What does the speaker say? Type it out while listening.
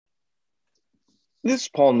This is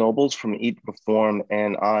Paul Nobles from Eat to Perform,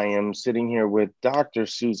 and I am sitting here with Dr.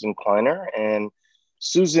 Susan Kleiner. And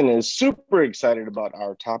Susan is super excited about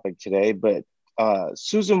our topic today. But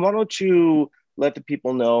Susan, why don't you let the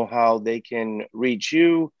people know how they can reach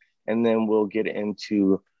you, and then we'll get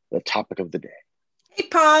into the topic of the day. Hey,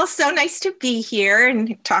 Paul, so nice to be here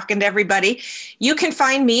and talking to everybody. You can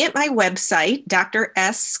find me at my website,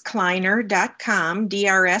 drsKleiner.com,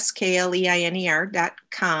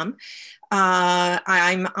 DRSKLEINER.com.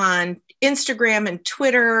 I'm on Instagram and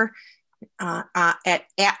Twitter at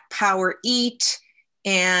Power Eat,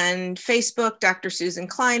 and Facebook, Dr. Susan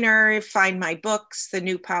Kleiner. Find my books, The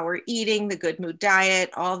New Power Eating, The Good Mood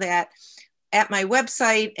Diet, all that at my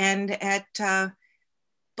website and at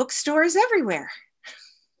bookstores everywhere.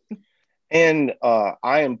 And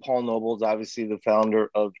I am Paul Nobles, obviously the founder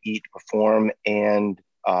of Eat to Perform. And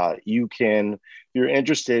if you're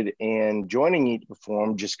interested in joining Eat to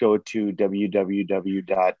Perform, just go to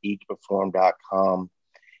www.eattoperform.com.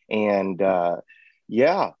 And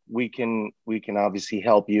yeah, we can obviously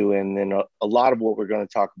help you. And then a lot of what we're going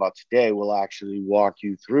to talk about today will actually walk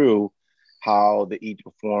you through how the Eat to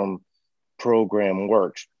Perform program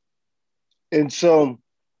works. And so,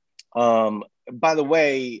 by the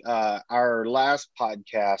way, our last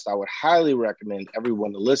podcast, I would highly recommend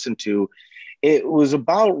everyone to listen to. It was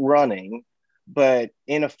about running, but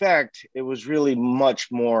in effect, it was really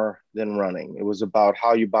much more than running. It was about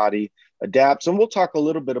how your body adapts. And we'll talk a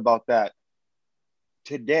little bit about that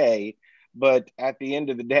today. But at the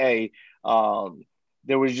end of the day,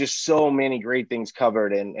 there was just so many great things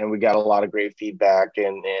covered, and we got a lot of great feedback,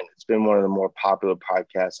 and it's been one of the more popular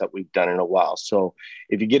podcasts that we've done in a while. So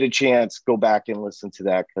if you get a chance, go back and listen to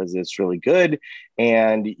that because it's really good.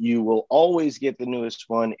 And you will always get the newest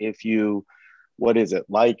one if you, what is it,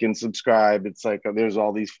 like and subscribe. It's like there's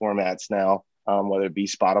all these formats now, whether it be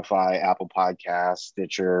Spotify, Apple Podcasts,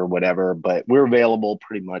 Stitcher, whatever, but we're available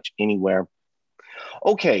pretty much anywhere.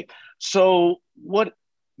 Okay, so what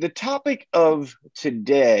the topic of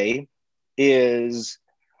today is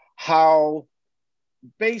how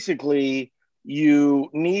basically you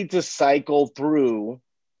need to cycle through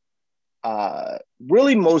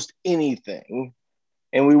really most anything.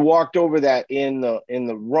 And we walked over that in the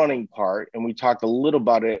running part, and we talked a little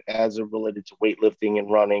about it as it related to weightlifting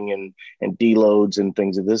and running and deloads and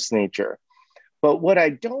things of this nature. But what I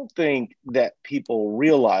don't think that people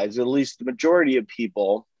realize, at least the majority of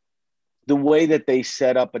people, the way that they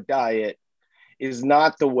set up a diet is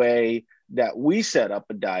not the way that we set up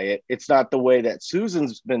a diet. It's not the way that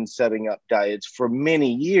Susan's been setting up diets for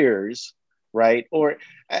many years, right? Or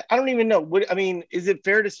I don't even know. I mean, is it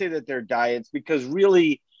fair to say that they're diets? Because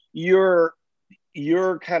really, you're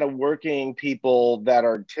kind of working people that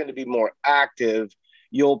are tend to be more active.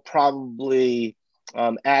 You'll probably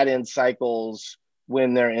add in cycles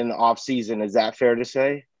when they're in the off season. Is that fair to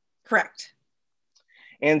say? Correct.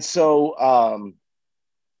 And so,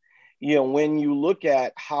 when you look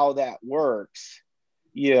at how that works,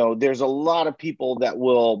 there's a lot of people that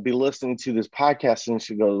will be listening to this podcast and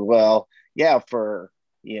she goes, well, yeah, for,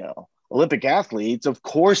 Olympic athletes, of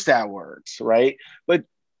course that works, right? But,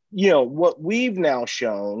 what we've now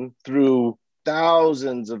shown through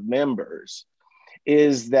thousands of members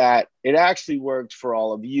is that it actually works for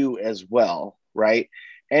all of you as well, right?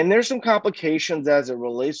 And there's some complications as it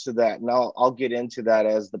relates to that. And I'll get into that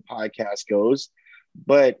as the podcast goes.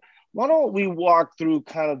 But why don't we walk through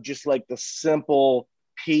kind of just like the simple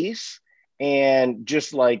piece and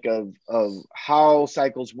just like of how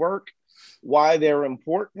cycles work, why they're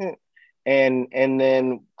important, and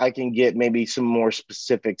then I can get maybe some more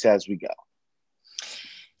specifics as we go.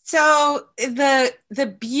 So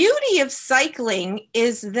the beauty of cycling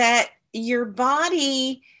is that your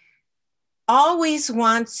body always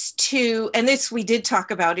wants to, and this we did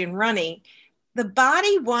talk about in running, the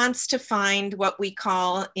body wants to find what we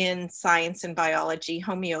call in science and biology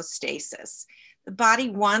homeostasis. The body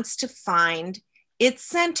wants to find its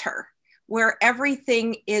center where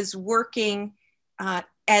everything is working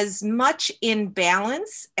as much in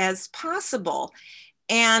balance as possible.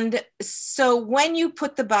 And so when you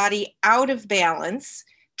put the body out of balance,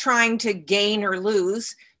 trying to gain or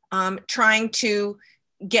lose, trying to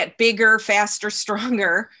get bigger, faster,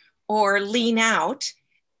 stronger, or lean out,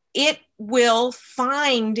 it will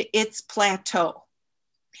find its plateau.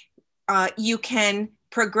 You can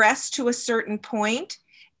progress to a certain point,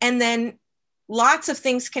 and then lots of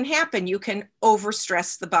things can happen. You can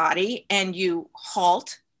overstress the body and you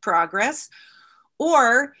halt progress,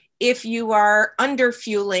 or if you are under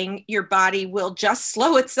fueling, your body will just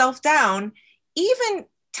slow itself down, even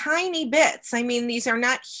tiny bits. I mean, these are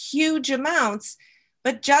not huge amounts,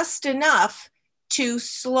 but just enough to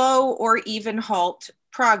slow or even halt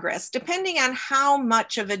progress, depending on how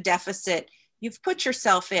much of a deficit you've put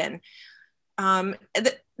yourself in.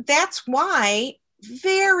 That's why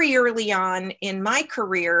very early on in my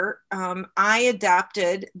career, I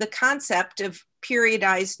adopted the concept of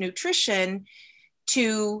periodized nutrition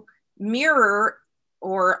to mirror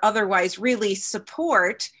or otherwise really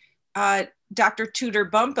support Dr. Tudor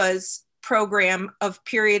Bumpa's program of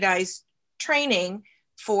periodized training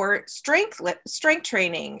for strength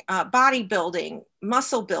training, bodybuilding,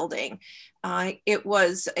 muscle building.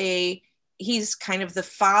 He's kind of the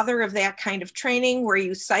father of that kind of training where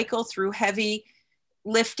you cycle through heavy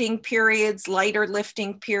lifting periods, lighter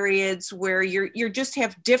lifting periods, where you just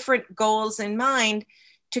have different goals in mind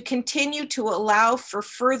to continue to allow for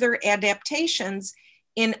further adaptations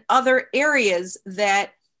in other areas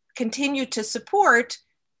that continue to support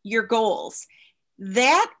your goals.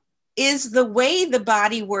 That is the way the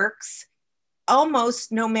body works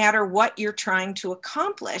almost no matter what you're trying to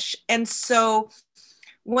accomplish. And so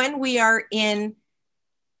when we are in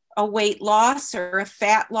a weight loss or a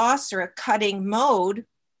fat loss or a cutting mode,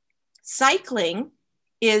 cycling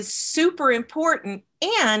is super important,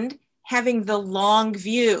 and having the long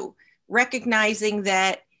view, recognizing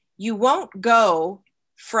that you won't go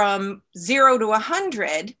from 0 to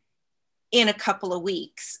 100 in a couple of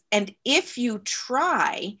weeks. And if you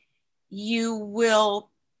try, you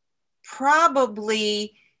will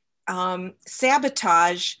probably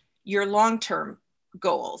sabotage your long-term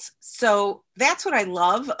goals. So that's what I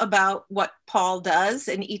love about what Paul does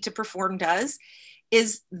and Eat to Perform does,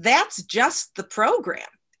 is that's just the program.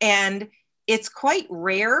 And it's quite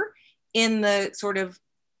rare in the sort of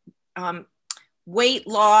weight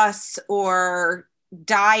loss or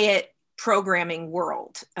diet programming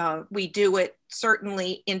world. We do it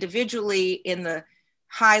certainly individually in the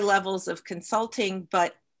high levels of consulting,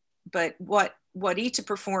 but what Eat to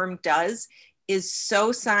Perform does is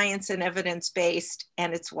so science and evidence-based,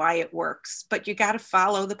 and it's why it works. But you got to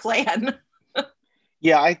follow the plan.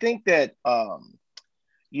 Yeah, I think that,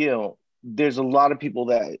 there's a lot of people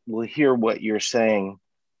that will hear what you're saying.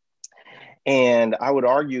 And I would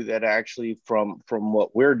argue that actually from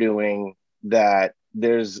what we're doing, that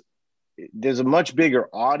there's a much bigger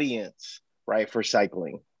audience, right, for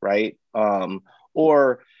cycling, right?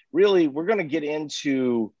 Or really, we're going to get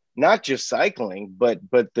into not just cycling, but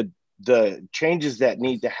the changes that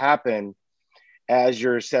need to happen as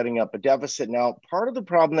you're setting up a deficit. Now, part of the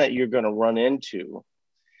problem that you're going to run into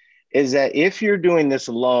is that if you're doing this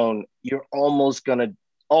alone, you're always going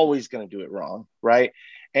to do it wrong, right?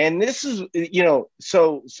 And this is,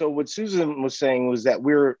 so what Susan was saying was that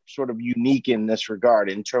we're sort of unique in this regard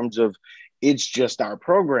in terms of it's just our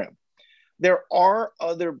program. There are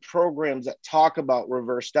other programs that talk about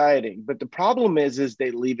reverse dieting, but the problem is they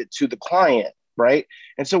leave it to the client, right?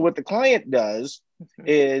 And so what the client does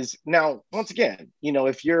is, now, once again,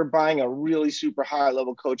 if you're buying a really super high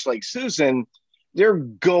level coach like Susan, they're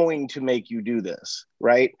going to make you do this,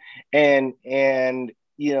 right? And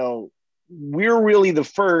we're really the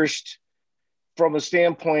first from a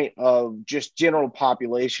standpoint of just general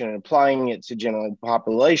population and applying it to general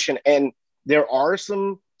population. And there are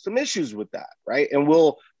some issues with that, right? And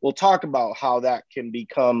we'll talk about how that can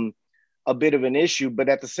become a bit of an issue. But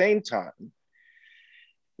at the same time,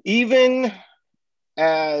 even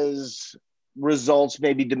as results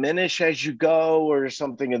maybe diminish as you go or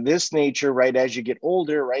something of this nature, right, as you get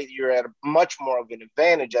older, right, you're at a much more of an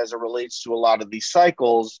advantage as it relates to a lot of these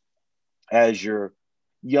cycles as you're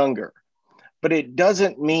younger. But it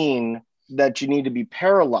doesn't mean that you need to be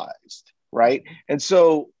paralyzed, right? And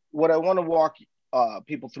so what I want to walk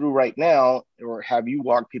people through right now, or have you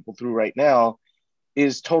walk people through right now,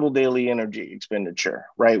 is total daily energy expenditure,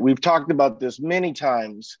 right? We've talked about this many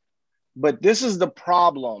times, but this is the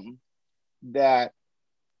problem that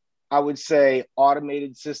I would say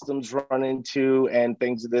automated systems run into and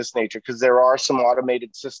things of this nature, because there are some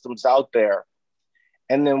automated systems out there.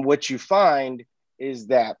 And then what you find is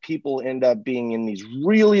that people end up being in these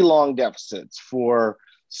really long deficits for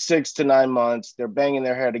 6 to 9 months. They're banging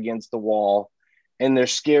their head against the wall and they're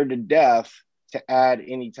scared to death to add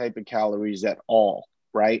any type of calories at all,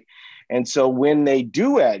 right? And so when they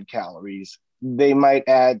do add calories, they might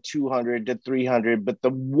add 200 to 300, but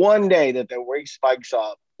the one day that their weight spikes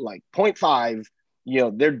up like 0.5,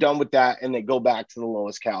 they're done with that and they go back to the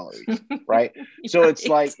lowest calories, right? So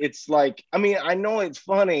Right. it's like, I mean, I know it's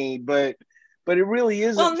funny, but it really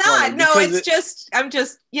isn't. Well, funny I'm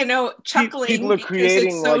just, chuckling people are because it's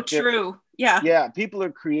creating so like true. Yeah. people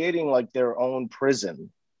are creating like their own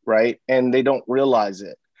prison, right? And they don't realize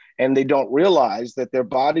it. And they don't realize that their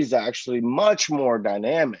body's actually much more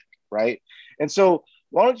dynamic. right? And so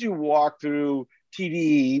why don't you walk through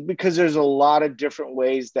TDEE, because there's a lot of different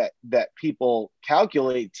ways that people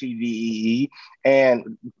calculate TDEE,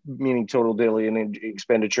 and meaning total daily energy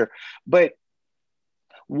expenditure, but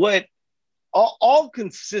what all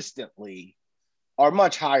consistently are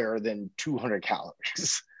much higher than 200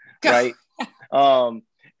 calories, right? um,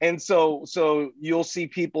 and so you'll see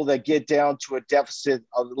people that get down to a deficit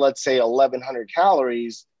of, let's say, 1,100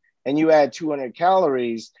 calories, and you add 200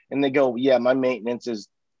 calories, and they go, yeah, my maintenance is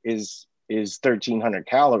 1,300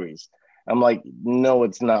 calories. I'm like, no,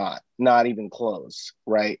 it's not even close,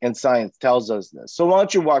 right? And science tells us this. So why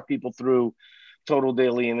don't you walk people through total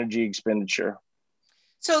daily energy expenditure?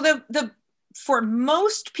 So the for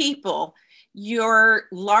most people, your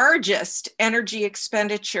largest energy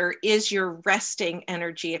expenditure is your resting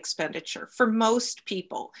energy expenditure. For most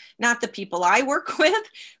people, not the people I work with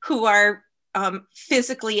who are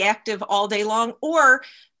physically active all day long, or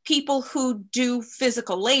people who do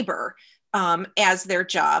physical labor as their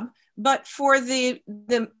job. But for the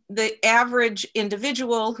average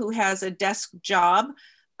individual who has a desk job,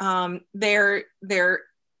 their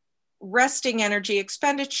resting energy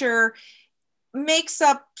expenditure makes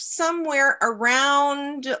up somewhere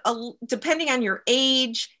around, depending on your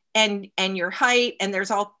age and your height, and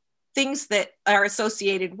there's all things that are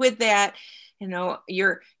associated with that, you know,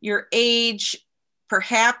 your age,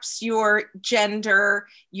 perhaps your gender,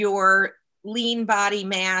 your lean body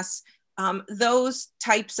mass, those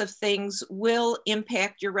types of things will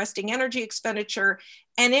impact your resting energy expenditure.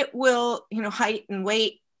 And it will, you know, height and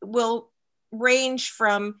weight will range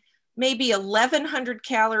from maybe 1,100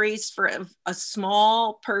 calories for a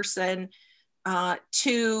small person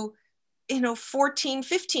to, you know,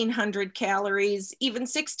 1,500 calories, even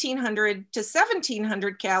 1,600 to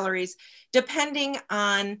 1,700 calories, depending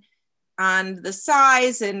on the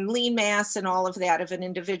size and lean mass and all of that of an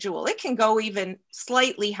individual. It can go even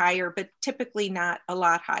slightly higher, but typically not a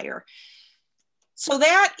lot higher. So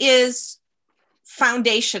that is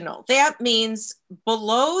foundational. That means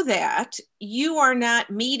below that, you are not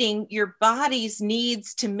meeting your body's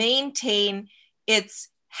needs to maintain its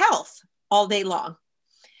health all day long.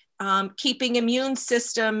 Keeping immune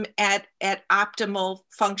system at optimal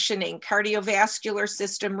functioning, cardiovascular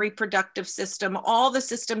system, reproductive system, all the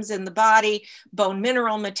systems in the body, bone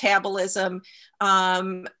mineral metabolism,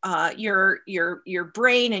 your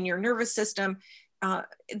brain and your nervous system.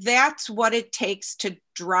 That's what it takes to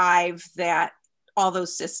drive all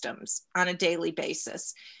those systems on a daily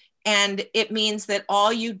basis. And it means that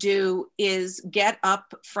all you do is get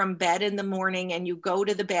up from bed in the morning and you go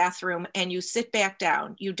to the bathroom and you sit back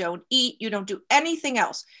down. You don't eat, you don't do anything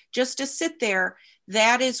else. Just to sit there,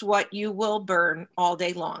 that is what you will burn all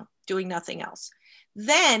day long, doing nothing else.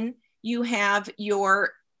 Then you have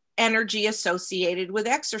your energy associated with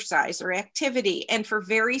exercise or activity. And for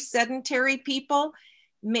very sedentary people,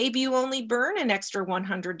 maybe you only burn an extra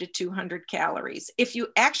 100 to 200 calories if you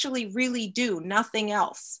actually really do nothing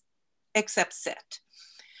else except sit.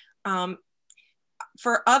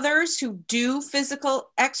 For others who do physical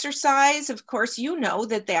exercise, of course, you know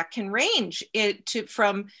that can range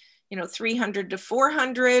from 300 to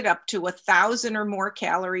 400 up to 1,000 or more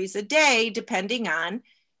calories a day, depending on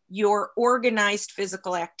your organized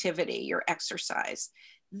physical activity, your exercise.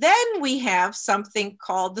 Then we have something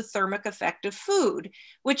called the thermic effect of food,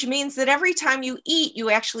 which means that every time you eat, you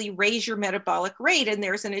actually raise your metabolic rate, and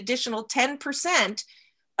there's an additional 10%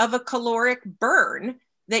 of a caloric burn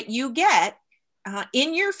that you get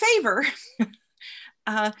in your favor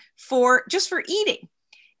for eating.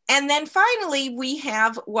 And then finally, we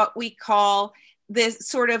have what we call this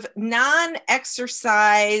sort of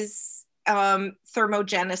non-exercise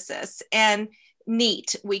thermogenesis, and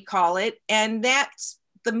NEAT, we call it. And that's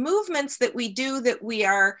the movements that we do that we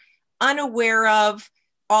are unaware of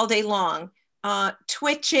all day long.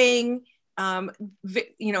 Twitching,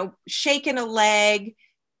 shaking a leg,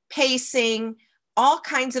 pacing, all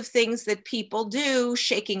kinds of things that people do,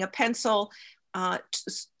 shaking a pencil,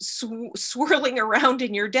 swirling around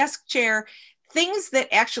in your desk chair, things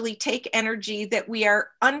that actually take energy that we are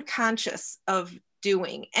unconscious of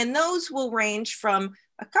doing. And those will range from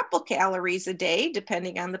a couple calories a day,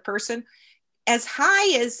 depending on the person, as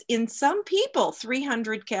high as, in some people,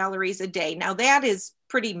 300 calories a day. Now that is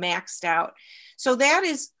pretty maxed out. So that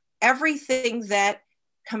is everything that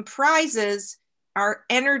comprises our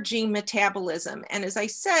energy metabolism. And as I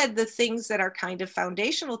said, the things that are kind of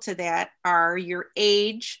foundational to that are your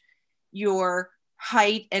age, your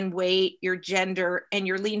height and weight, your gender, and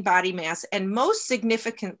your lean body mass. And most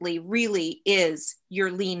significantly, really, is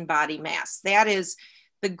your lean body mass. That is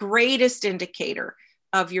the greatest indicator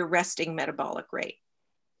of your resting metabolic rate.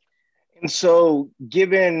 And so,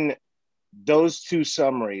 given those two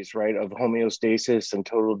summaries, right, of homeostasis and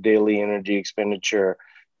total daily energy expenditure,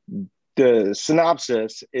 the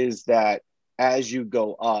synopsis is that as you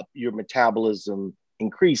go up, your metabolism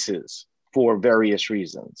increases for various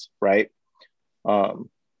reasons, right? Um,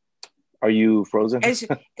 are you frozen? As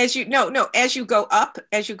you no, as you go up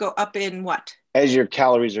in what? As your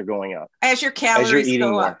calories are going up. As your As you're calories eating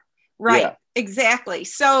go up. more. Right. Yeah. Exactly.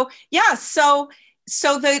 So yeah, so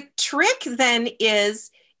the trick then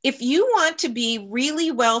is, if you want to be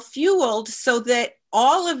really well fueled so that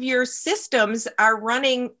all of your systems are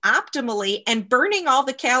running optimally and burning all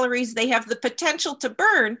the calories they have the potential to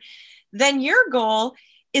burn, then your goal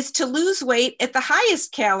is to lose weight at the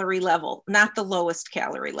highest calorie level, not the lowest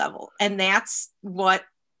calorie level. And that's what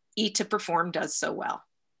Eat to Perform does so well.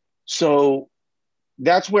 So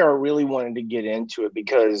that's where I really wanted to get into it,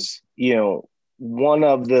 because, one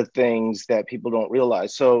of the things that people don't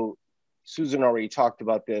realize, so Susan already talked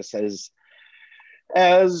about this,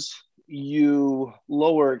 as you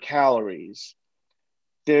lower calories,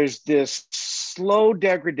 there's this slow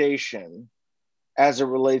degradation as it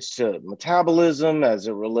relates to metabolism, as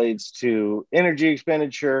it relates to energy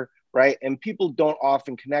expenditure, right? And people don't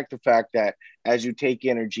often connect the fact that as you take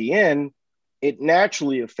energy in, it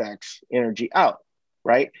naturally affects energy out,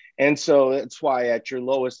 right? And so that's why at your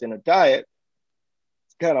lowest in a diet,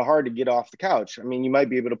 it's kind of hard to get off the couch. I mean, you might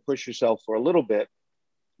be able to push yourself for a little bit,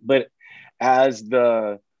 but as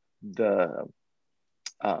the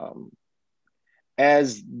um,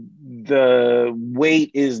 as the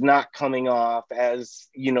weight is not coming off, as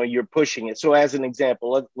you're pushing it. So as an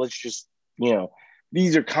example, let's just,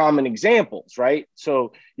 these are common examples, right?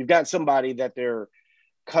 So you've got somebody that they're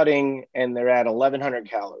cutting and they're at 1100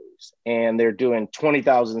 calories and they're doing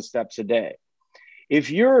 20,000 steps a day.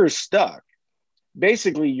 If you're stuck,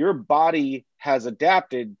 basically your body has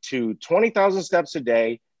adapted to 20,000 steps a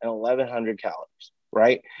day and 1100 calories,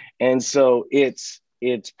 right? And so it's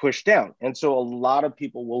pushed down. And so a lot of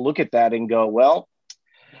people will look at that and go, well,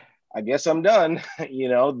 I guess I'm done,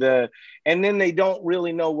 and then they don't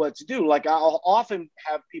really know what to do. Like, I'll often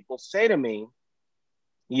have people say to me,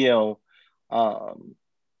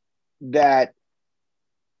 that,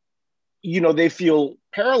 they feel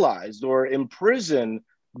paralyzed or imprisoned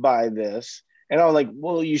by this. And I'm like,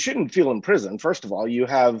 well, you shouldn't feel imprisoned. First of all, you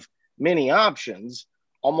have many options,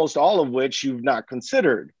 almost all of which you've not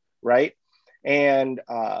considered, right? And,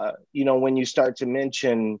 when you start to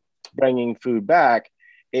mention bringing food back,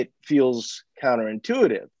 it feels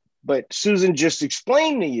counterintuitive. But Susan just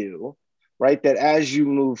explained to you, right, that as you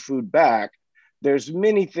move food back, there's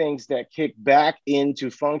many things that kick back into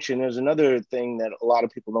function. There's another thing that a lot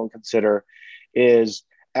of people don't consider is,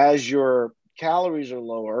 as your calories are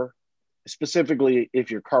lower, specifically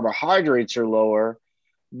if your carbohydrates are lower,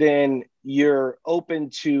 then you're open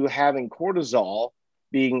to having cortisol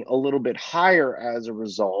being a little bit higher as a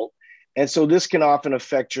result. And so this can often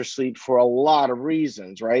affect your sleep for a lot of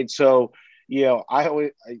reasons, right? So, I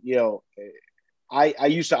always, I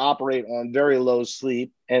used to operate on very low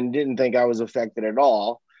sleep and didn't think I was affected at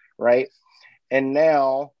all, right? And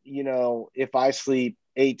now, if I sleep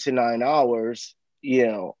 8 to 9 hours,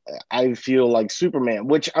 I feel like Superman,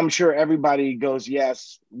 which I'm sure everybody goes,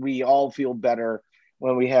 yes, we all feel better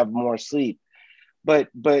when we have more sleep. But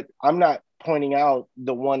I'm not pointing out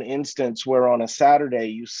the one instance where on a Saturday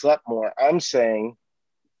you slept more. I'm saying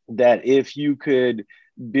that if you could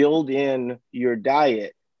build in your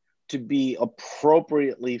diet to be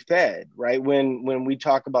appropriately fed, right? When we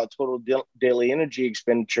talk about total daily energy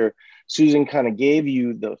expenditure, Susan kind of gave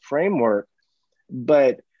you the framework,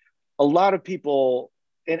 but a lot of people,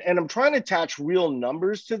 and I'm trying to attach real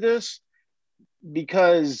numbers to this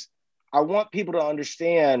because I want people to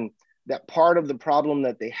understand that part of the problem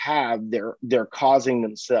that they have, they're causing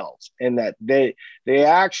themselves, and that they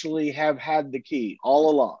actually have had the key all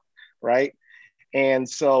along, right? And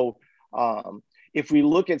so if we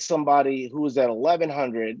look at somebody who is at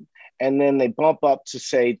 1100 and then they bump up to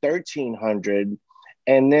say 1300,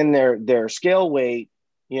 and then their scale weight,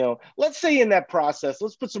 let's say in that process,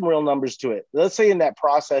 let's put some real numbers to it. Let's say in that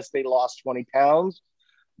process they lost 20 pounds,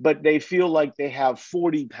 but they feel like they have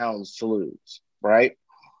 40 pounds to lose, right?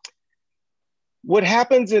 What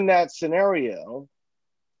happens in that scenario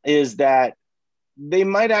is that they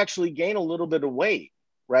might actually gain a little bit of weight,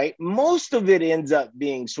 right? Most of it ends up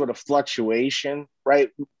being sort of fluctuation, right?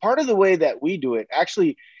 Part of the way that we do it,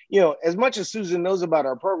 actually, as much as Susan knows about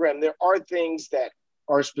our program, there are things that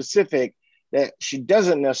are specific that she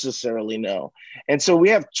doesn't necessarily know. And so we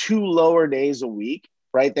have 2 lower days a week,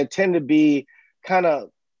 right? That tend to be kind of,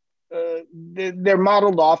 they're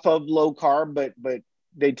modeled off of low carb, but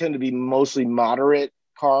they tend to be mostly moderate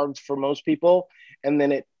carbs for most people. And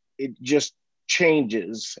then it just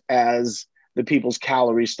changes as the people's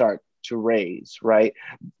calories start to raise, right?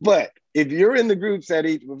 But if you're in the groups that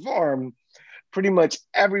eat to perform, pretty much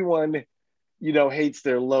everyone, hates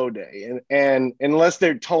their low day. And unless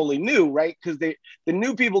they're totally new, right? Because the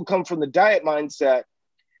new people come from the diet mindset.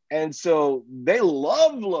 And so they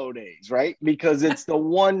love low days, right? Because it's the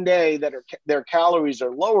one day that their calories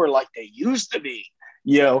are lower like they used to be,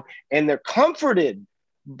 and they're comforted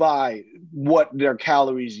by what their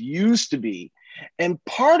calories used to be. And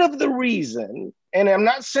part of the reason, and I'm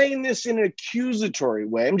not saying this in an accusatory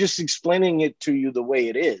way, I'm just explaining it to you the way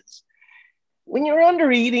it is. When you're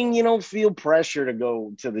under eating, you don't feel pressure to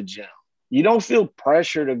go to the gym. You don't feel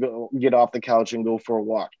pressure to go get off the couch and go for a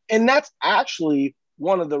walk. And that's actually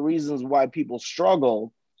one of the reasons why people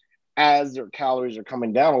struggle as their calories are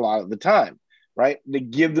coming down a lot of the time, right? They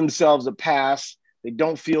give themselves a pass. They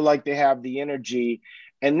don't feel like they have the energy.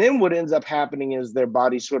 And then what ends up happening is their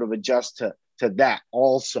body sort of adjusts to that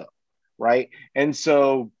also, right? And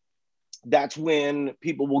so that's when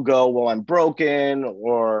people will go, well, I'm broken,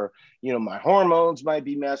 or, my hormones might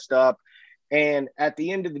be messed up. And at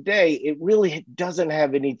the end of the day, it really doesn't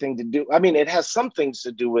have anything to do. I mean, it has some things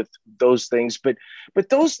to do with those things, but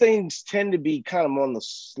those things tend to be kind of on the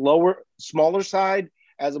smaller side,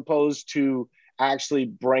 as opposed to actually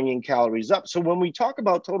bringing calories up. So when we talk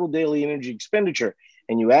about total daily energy expenditure,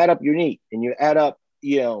 and you add up your NEAT, and you add up,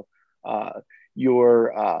 your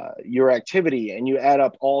activity, and you add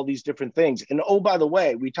up all these different things. And oh, by the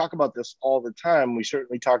way, we talk about this all the time. We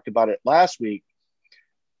certainly talked about it last week,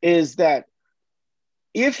 is that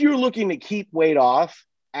if you're looking to keep weight off,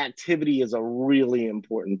 activity is a really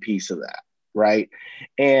important piece of that, right?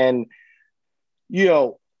 And,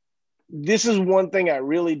 this is one thing I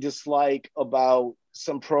really dislike about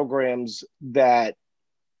some programs that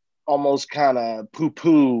almost kind of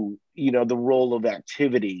poo-poo, the role of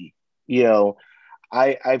activity.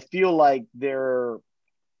 I feel like they're,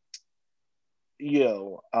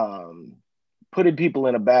 putting people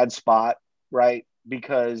in a bad spot, right?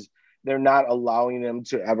 Because they're not allowing them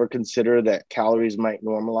to ever consider that calories might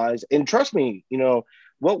normalize. And trust me,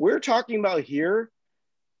 what we're talking about here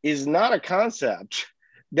is not a concept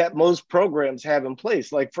that most programs have in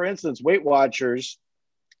place. Like, for instance, Weight Watchers,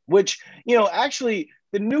 which, actually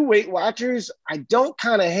the new Weight Watchers, I don't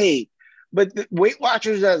kind of hate, but the Weight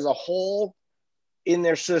Watchers as a whole in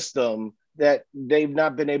their system that they've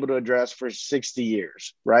not been able to address for 60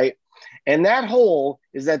 years, right? And that hole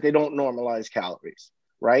is that they don't normalize calories,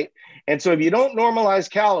 right? And so if you don't normalize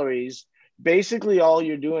calories, basically all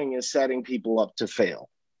you're doing is setting people up to fail,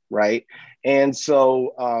 right? And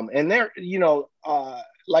so, and there,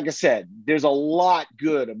 like I said, there's a lot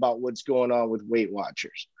good about what's going on with Weight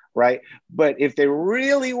Watchers, right? But if they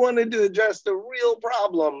really wanted to address the real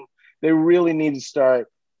problem, they really need to start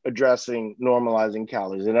addressing normalizing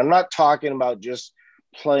calories. And I'm not talking about just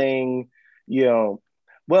playing,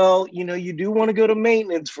 well, you do want to go to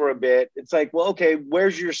maintenance for a bit. It's like, well, okay,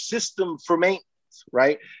 where's your system for maintenance,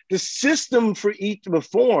 right? The system for Eat to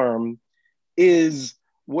Perform is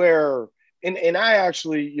where, and I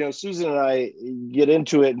actually, Susan and I get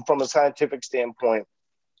into it, and from a scientific standpoint,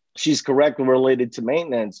 she's correctly related to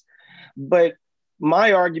maintenance. But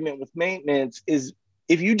my argument with maintenance is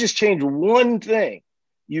if you just change one thing,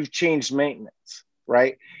 you've changed maintenance,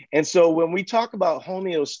 right? And so when we talk about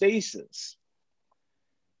homeostasis,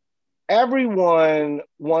 everyone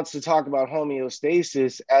wants to talk about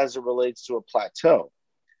homeostasis as it relates to a plateau,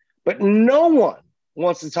 but no one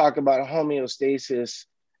wants to talk about homeostasis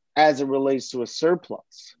as it relates to a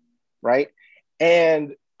surplus, right?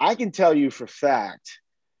 And I can tell you for fact,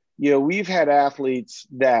 we've had athletes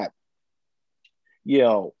that,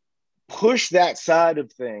 push that side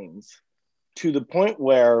of things to the point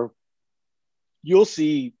where you'll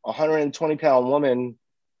see a 120-pound woman.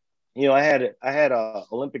 I had a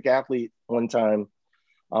Olympic athlete one time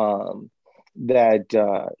that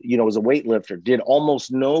was a weightlifter, did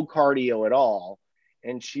almost no cardio at all,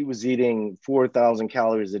 and she was eating 4,000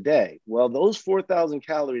 calories a day. Well, those 4,000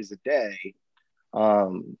 calories a day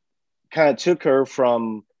kind of took her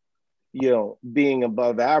from being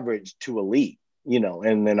above average to elite,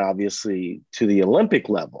 and then obviously to the Olympic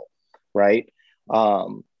level, right?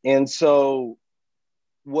 And so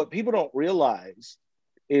what people don't realize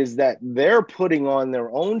is that they're putting on their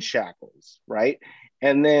own shackles, right?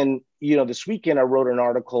 And then, this weekend I wrote an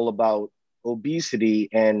article about obesity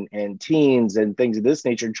and teens and things of this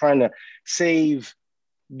nature, trying to save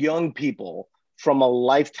young people from a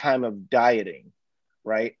lifetime of dieting,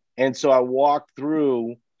 right? And so I walked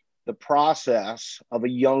through the process of a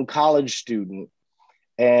young college student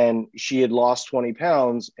and she had lost 20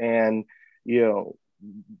 pounds, and, you know,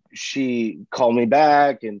 she called me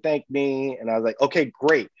back and thanked me. And I was like, okay,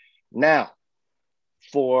 great. Now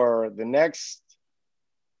for the next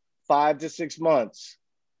 5 to 6 months,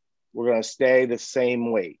 we're going to stay the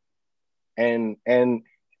same weight. And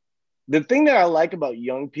the thing that I like about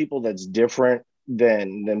young people that's different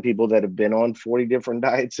than people that have been on 40 different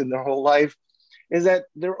diets in their whole life is that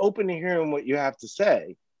they're open to hearing what you have to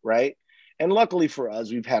say, right? And luckily for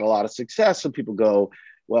us, we've had a lot of success. So people go,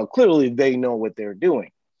 well, clearly they know what they're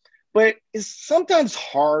doing. But it's sometimes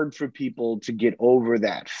hard for people to get over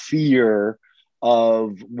that fear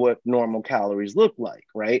of what normal calories look like,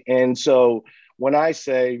 right? And so when I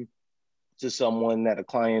say to someone that a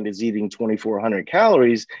client is eating 2,400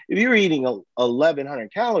 calories, if you're eating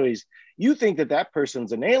 1,100 calories, you think that that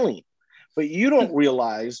person's an alien, but you don't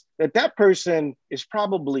realize that that person is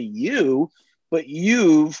probably you, but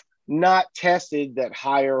you've not tested that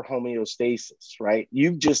higher homeostasis, right?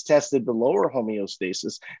 You've just tested the lower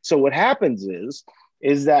homeostasis. So what happens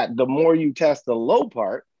is that the more you test the low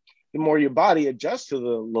part, the more your body adjusts to the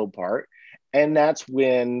low part. And that's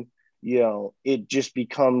when, you know, it just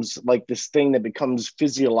becomes like this thing that becomes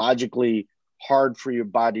physiologically hard for your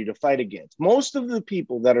body to fight against. Most of the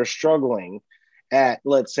people that are struggling at,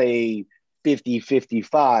 let's say, 50,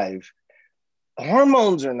 55,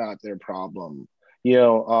 hormones are not their problem. You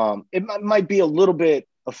know, it might be a little bit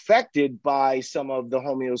affected by some of the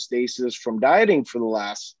homeostasis from dieting for the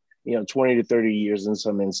last, 20 to 30 years in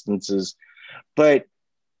some instances. But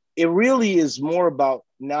it really is more about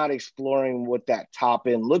not exploring what that top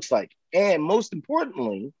end looks like. And most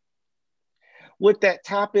importantly, what that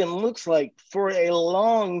top end looks like for a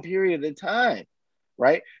long period of time,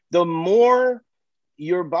 right? The more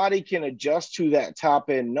your body can adjust to that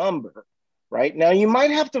top end number, right? Now you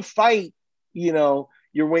might have to fight, your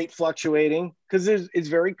weight fluctuating, because it's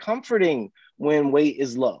very comforting when weight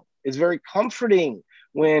is low. It's very comforting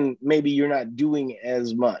when maybe you're not doing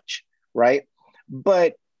as much, right?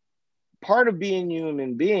 But part of being a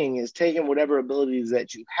human being is taking whatever abilities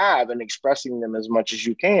that you have and expressing them as much as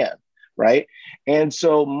you can, right? And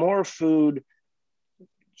so more food,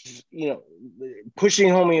 pushing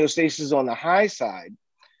homeostasis on the high side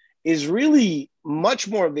is really much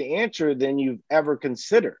more of the answer than you've ever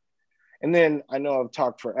considered. And then I know I've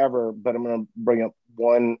talked forever, but I'm going to bring up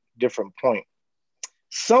one different point.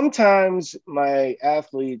 Sometimes my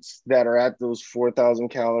athletes that are at those 4,000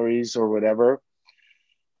 calories or whatever,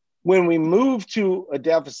 when we move to a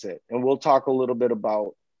deficit, and we'll talk a little bit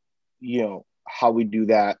about, how we do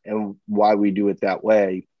that and why we do it that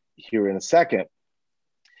way here in a second.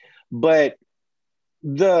 But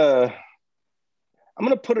I'm going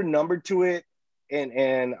to put a number to it,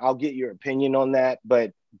 and I'll get your opinion on that.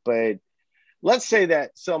 But let's say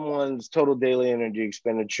that someone's total daily energy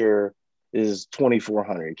expenditure is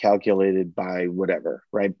 2,400 calculated by whatever,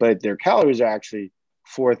 right? But their calories are actually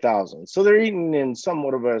 4,000. So they're eating in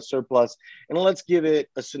somewhat of a surplus. And let's give it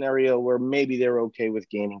a scenario where maybe they're okay with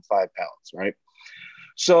gaining 5 pounds, right?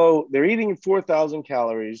 So they're eating 4,000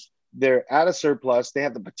 calories. They're at a surplus. They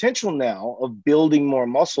have the potential now of building more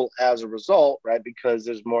muscle as a result, right? Because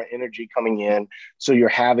there's more energy coming in. So you're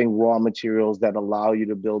having raw materials that allow you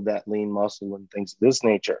to build that lean muscle and things of this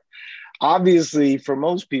nature. Obviously, for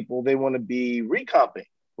most people, they want to be recomping,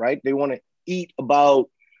 right? They want to eat about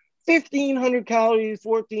 1,500 calories,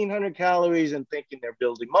 1,400 calories, and thinking they're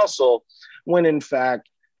building muscle, when in fact,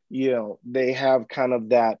 they have kind of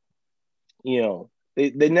that,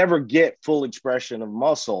 they never get full expression of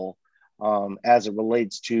muscle as it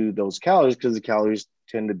relates to those calories, because the calories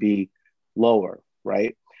tend to be lower,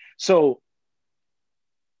 right? So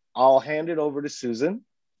I'll hand it over to Susan.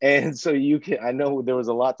 And so I know there was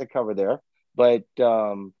a lot to cover there, but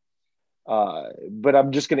I'm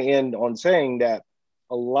just going to end on saying that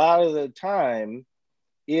a lot of the time,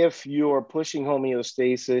 if you're pushing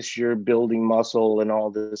homeostasis, you're building muscle and all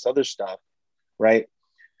this other stuff, right?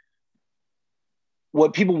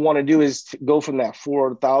 What people want to do is to go from that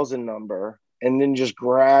 4,000 number and then just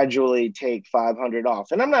gradually take 500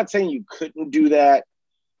 off. And I'm not saying you couldn't do that,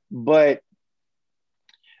 but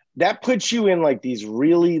that puts you in like these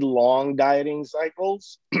really long dieting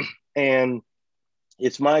cycles. And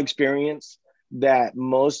it's my experience that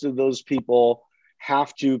most of those people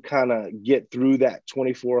have to kind of get through that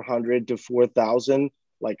 2,400 to 4,000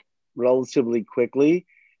 like relatively quickly.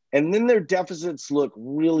 And then their deficits look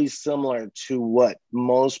really similar to what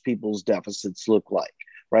most people's deficits look like,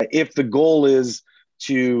 right? If the goal is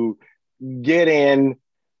to get in,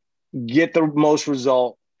 get the most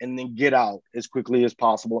result, and then get out as quickly as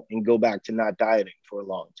possible and go back to not dieting for a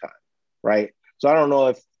long time, right? So I don't know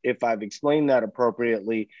if I've explained that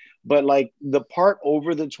appropriately. But like the part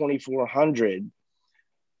over the 2400,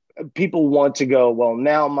 people want to go, well,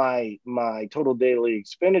 now my total daily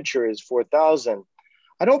expenditure is 4,000.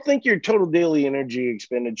 I don't think your total daily energy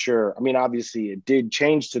expenditure, I mean, obviously it did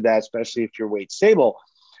change to that, especially if your weight's stable,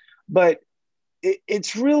 but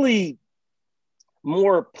it's really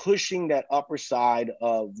more pushing that upper side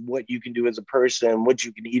of what you can do as a person, what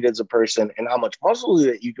you can eat as a person, and how much muscle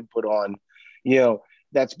that you can put on, you know,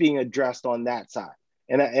 that's being addressed on that side.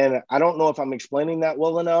 And I don't know if I'm explaining that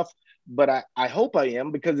well enough, but I hope I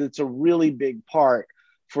am, because it's a really big part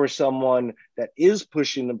for someone that is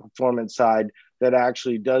pushing the performance side, that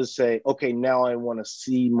actually does say, okay, now I want to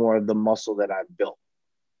see more of the muscle that I've built.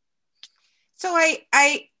 So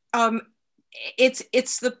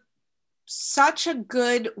it's the such a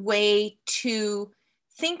good way to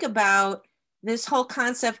think about this whole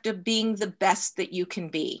concept of being the best that you can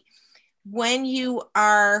be. When you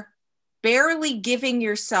are barely giving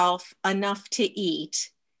yourself enough to eat,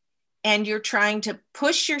 and you're trying to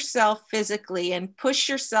push yourself physically and push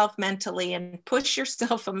yourself mentally and push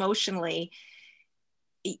yourself emotionally,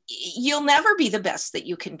 you'll never be the best that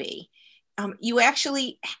you can be. You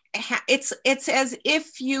actually, it's as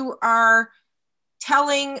if you are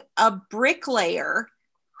telling a bricklayer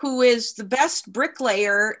who is the best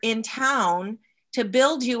bricklayer in town to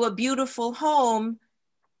build you a beautiful home,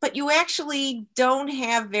 but you actually don't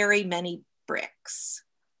have very many bricks.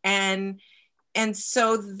 And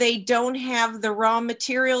so they don't have the raw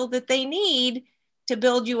material that they need to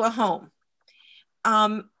build you a home.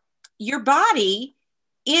 Your body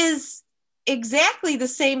is exactly the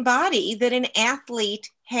same body that an athlete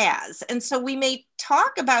has. And so we may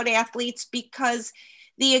talk about athletes because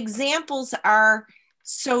the examples are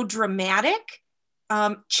so dramatic.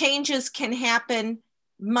 Changes can happen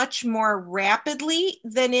much more rapidly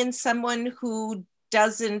than in someone who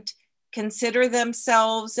doesn't consider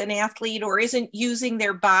themselves an athlete or isn't using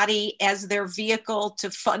their body as their vehicle to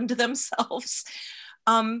fund themselves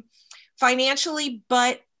financially.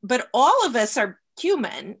 But all of us are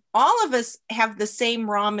human. All of us have the same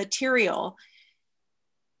raw material.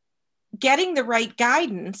 Getting the right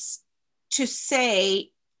guidance to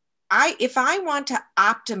say, if I want to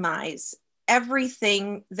optimize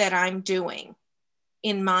everything that I'm doing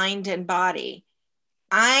in mind and body,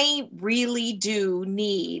 I really do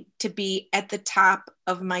need to be at the top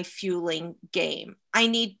of my fueling game. I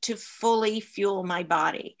need to fully fuel my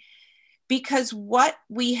body, because what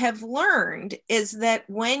we have learned is that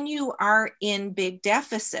when you are in big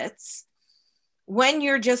deficits, when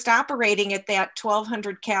you're just operating at that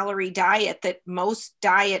 1,200 calorie diet that most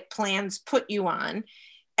diet plans put you on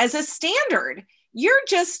as a standard, you're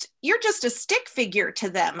just a stick figure to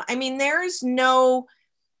them. I mean, there's no,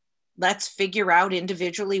 let's figure out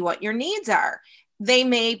individually what your needs are. You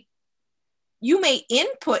may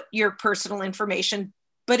input your personal information,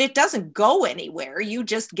 but it doesn't go anywhere. You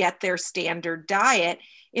just get their standard diet.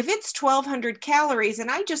 If it's 1,200 calories, and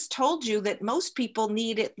I just told you that most people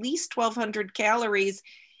need at least 1,200 calories,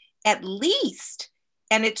 at least,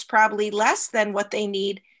 and it's probably less than what they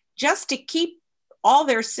need just to keep all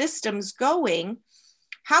their systems going,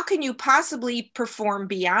 how can you possibly perform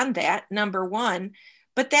beyond that, number one?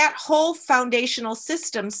 But that whole foundational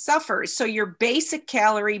system suffers. So your basic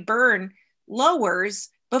calorie burn lowers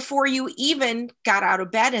before you even got out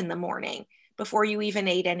of bed in the morning, before you even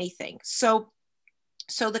ate anything. So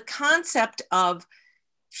the concept of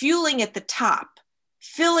fueling at the top,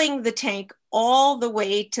 filling the tank all the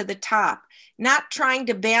way to the top, not trying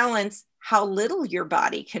to balance how little your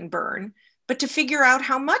body can burn, but to figure out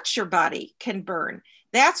how much your body can burn.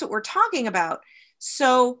 That's what we're talking about.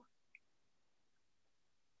 So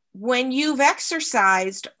when you've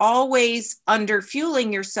exercised always under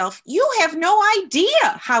fueling yourself, you have no idea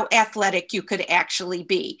how athletic you could actually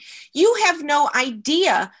be. You have no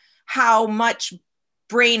idea how much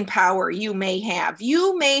brain power you may have.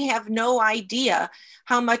 You may have no idea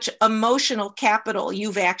how much emotional capital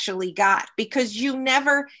you've actually got, because you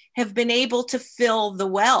never have been able to fill the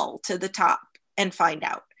well to the top and find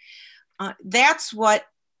out. That's what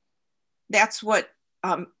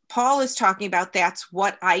Paul is talking about. That's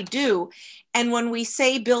what I do. And when we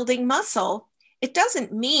say building muscle, it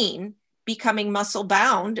doesn't mean becoming muscle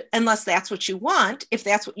bound, unless that's what you want. If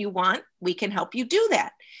that's what you want, we can help you do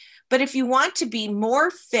that. But if you want to be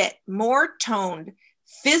more fit, more toned,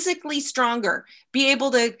 physically stronger, be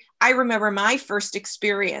able to, I remember my first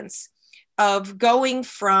experience of going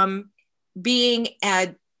from being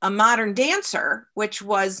a modern dancer, which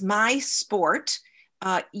was my sport,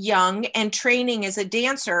 young and training as a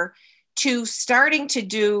dancer, to starting to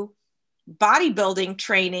do bodybuilding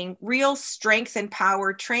training, real strength and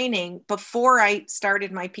power training before I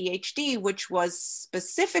started my PhD, which was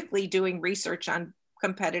specifically doing research on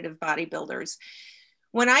competitive bodybuilders.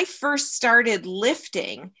 When I first started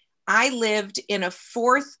lifting, I lived in a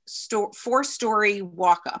four-story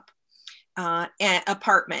walk-up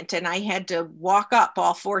apartment, and I had to walk up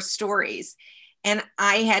all 4 stories. And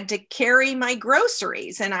I had to carry my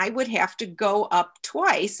groceries, and I would have to go up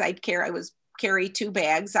twice. I was carry 2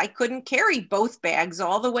 bags. I couldn't carry both bags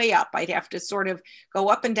all the way up. I'd have to sort of go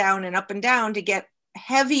up and down to get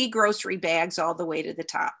heavy grocery bags all the way to the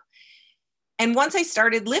top. And once I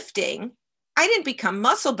started lifting, I didn't become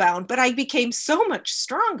muscle bound, but I became so much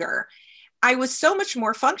stronger. I was so much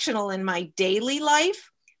more functional in my daily life.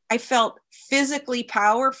 I felt physically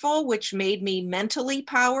powerful, which made me mentally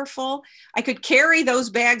powerful. I could carry those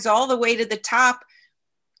bags all the way to the top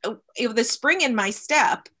with the spring in my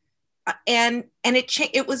step, and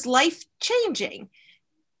it was life changing.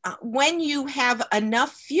 When you have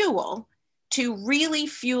enough fuel to really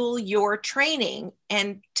fuel your training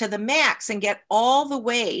and to the max and get all the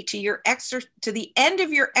way to to the end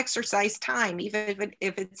of your exercise time, even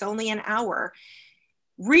if it's only an hour,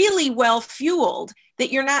 really well fueled,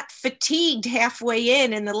 that you're not fatigued halfway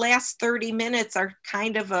in and the last 30 minutes are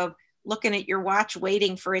kind of looking at your watch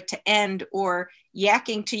waiting for it to end, or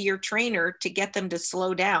yakking to your trainer to get them to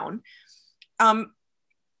slow down.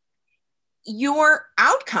 Your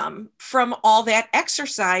outcome from all that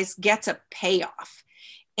exercise gets a payoff,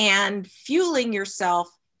 and fueling yourself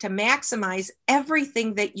to maximize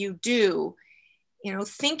everything that you do,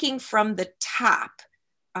 thinking from the top,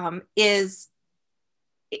 is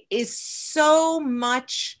so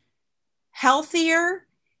much healthier,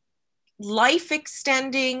 life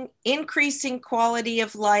extending, increasing quality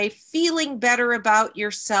of life, feeling better about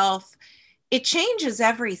yourself. It changes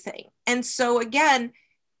everything. And so again,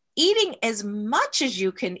 eating as much as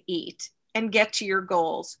you can eat and get to your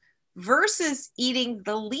goals versus eating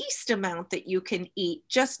the least amount that you can eat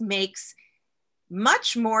just makes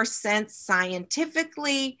much more sense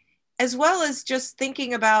scientifically, as well as just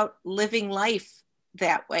thinking about living life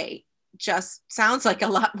that way. Just sounds like a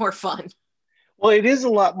lot more fun. Well, it is a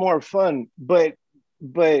lot more fun, but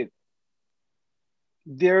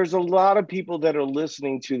there's a lot of people that are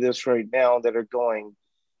listening to this right now that are going,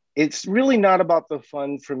 it's really not about the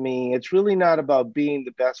fun for me. It's really not about being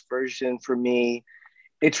the best version for me.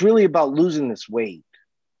 It's really about losing this weight,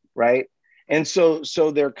 right? And so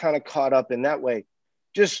they're kind of caught up in that way.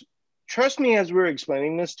 Just trust me as we're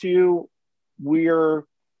explaining this to you,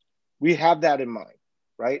 we have that in mind,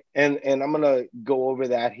 right? And I'm going to go over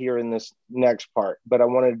that here in this next part, but I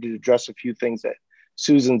wanted to address a few things that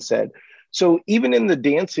Susan said. So even in the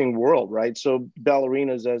dancing world, right? So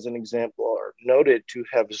ballerinas, as an example, are noted to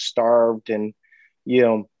have starved, and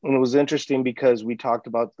and it was interesting because we talked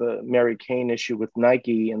about the Mary Kane issue with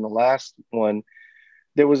Nike in the last one.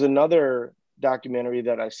 There was another documentary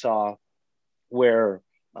that I saw where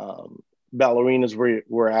ballerinas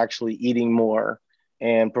were actually eating more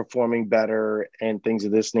and performing better and things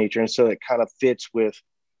of this nature. And so it kind of fits with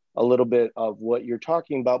a little bit of what you're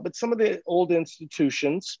talking about. But some of the old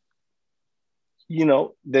institutions,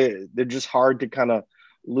 they're just hard to kind of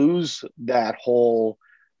lose that whole,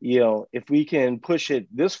 if we can push it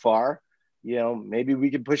this far, maybe we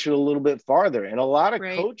can push it a little bit farther. And a lot of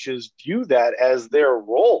coaches view that as their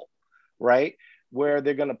role, right? Where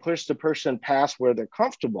they're going to push the person past where they're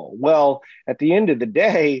comfortable. Well, at the end of the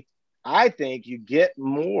day, I think you get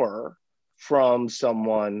more from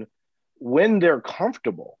someone when they're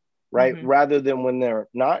comfortable, right? Mm-hmm. Rather than when they're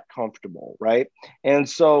not comfortable, right? And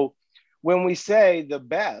so when we say the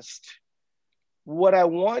best, what I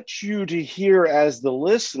want you to hear as the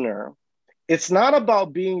listener, it's not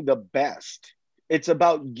about being the best. It's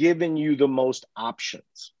about giving you the most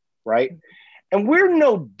options, right? And we're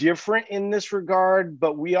no different in this regard,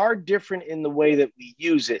 but we are different in the way that we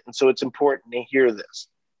use it. And so it's important to hear this.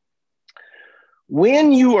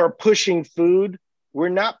 When you are pushing food, we're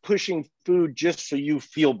not pushing food just so you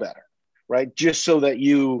feel better, right? Just so that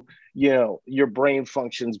your brain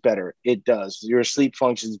functions better. It does. Your sleep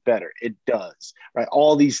functions better. It does, right?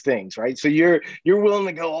 All these things, right? So you're willing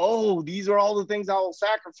to go, oh, these are all the things I will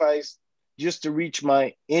sacrifice just to reach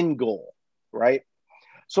my end goal, right?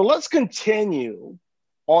 So let's continue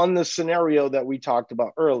on the scenario that we talked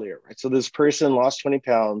about earlier, right? So this person lost 20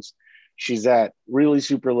 pounds. She's at really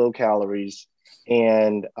super low calories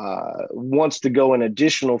and wants to go an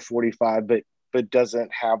additional 45, but doesn't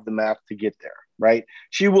have the math to get there, right?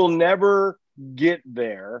 She will never get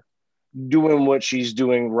there doing what she's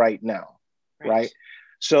doing right now, right?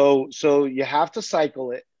 So you have to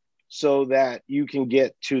cycle it. so that you can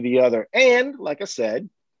get to the other. And like I said,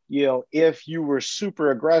 if you were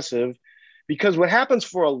super aggressive, because what happens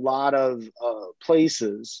for a lot of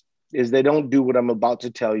places is they don't do what I'm about to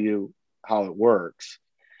tell you how it works.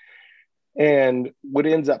 And what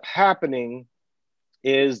ends up happening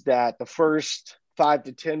is that the first 5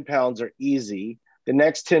 to 10 pounds are easy. The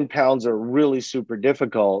next 10 pounds are really super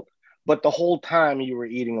difficult, but the whole time you were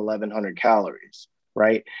eating 1,100 calories,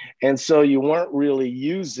 right? And so you weren't really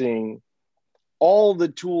using all the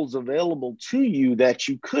tools available to you that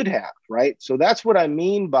you could have, right? So that's what I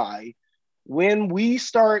mean by when we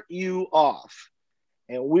start you off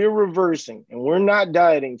and we're reversing and we're not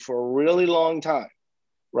dieting for a really long time,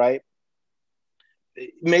 right?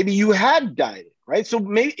 Maybe you had dieted, right? So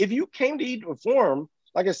maybe if you came to Eat to Perform,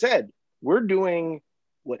 like I said, we're doing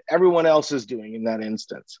what everyone else is doing in that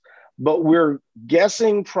instance, but we're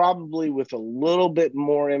guessing probably with a little bit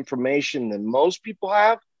more information than most people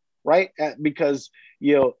have, right? Because,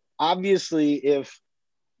 obviously if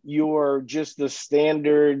you're just the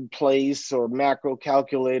standard place or macro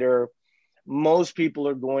calculator, most people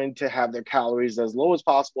are going to have their calories as low as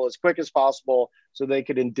possible, as quick as possible, so they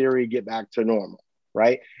could, in theory, get back to normal,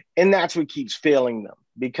 right? And that's what keeps failing them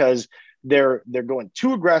because they're going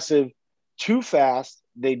too aggressive, too fast.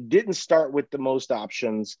 They didn't start with the most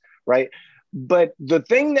options, right? But the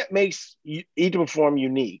thing that makes Eat to Perform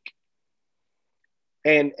unique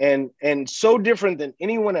and so different than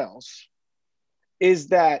anyone else is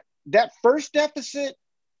that first deficit,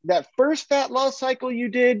 that first fat loss cycle you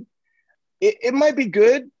did, it might be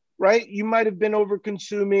good, right? You might have been over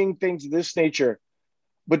consuming things of this nature.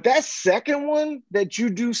 But that second one that you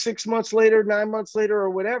do 6 months later, 9 months later, or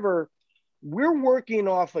whatever, we're working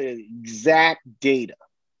off of exact data,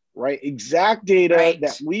 right? Exact data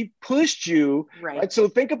that we pushed you, right? So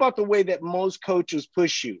think about the way that most coaches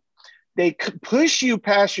push you. They push you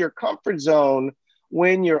past your comfort zone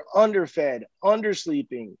when you're underfed,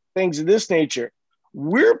 undersleeping, things of this nature.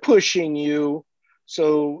 We're pushing you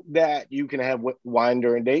so that you can have wine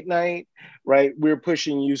during date night, right? We're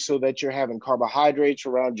pushing you so that you're having carbohydrates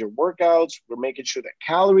around your workouts. We're making sure that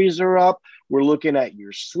calories are up. We're looking at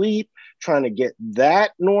your sleep, trying to get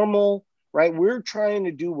that normal, right? We're trying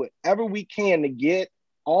to do whatever we can to get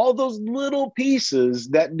all those little pieces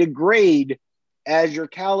that degrade as your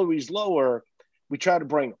calories lower. We try to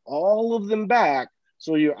bring all of them back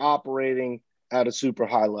so you're operating at a super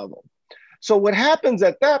high level. So what happens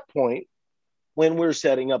at that point when we're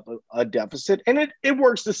setting up a deficit, and it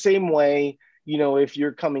works the same way, if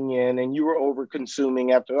you're coming in and you were over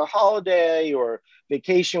consuming after a holiday or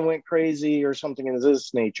vacation went crazy or something of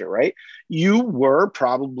this nature, right? You were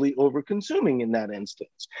probably over consuming in that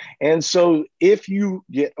instance. And so if you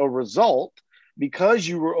get a result because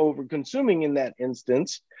you were over consuming in that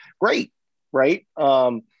instance, great, right?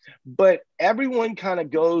 But everyone kind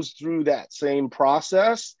of goes through that same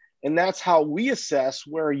process. And that's how we assess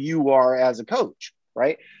where you are as a coach,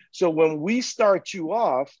 right? So when we start you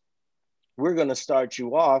off, we're going to start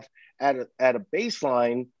you off at a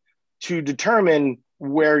baseline to determine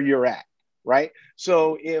where you're at, right?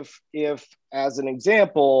 So if as an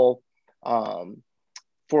example,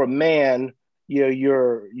 for a man,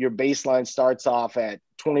 your baseline starts off at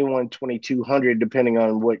 21, 2200, depending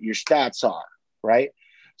on what your stats are, right?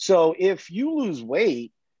 So if you lose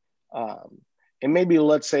weight, and maybe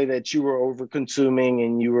let's say that you were over consuming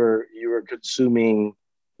and you were consuming,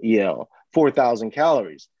 4,000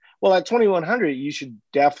 calories. Well, at 2,100, you should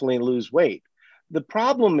definitely lose weight. The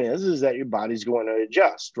problem is that your body's going to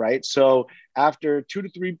adjust, right? So after 2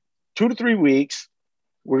 to 3 weeks,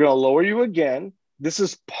 we're going to lower you again. This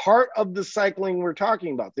is part of the cycling we're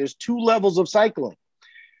talking about. There's 2 levels of cycling.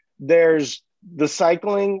 There's the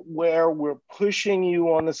cycling where we're pushing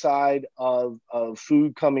you on the side of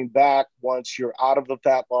food coming back once you're out of the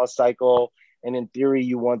fat loss cycle. And in theory,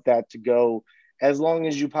 you want that to go as long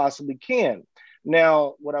as you possibly can.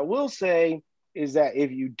 Now, what I will say is that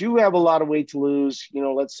if you do have a lot of weight to lose,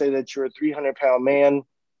 let's say that you're a 300-pound man,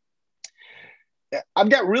 I've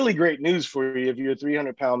got really great news for you if you're a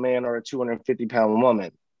 300-pound man or a 250-pound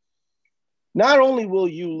woman. Not only will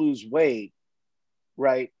you lose weight,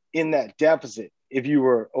 right, in that deficit if you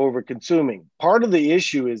were over consuming. Part of the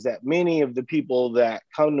issue is that many of the people that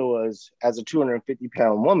come to us as a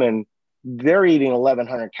 250-pound woman, they're eating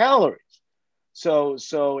 1,100 calories. So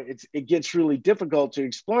it gets really difficult to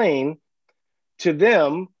explain to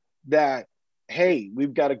them that, hey,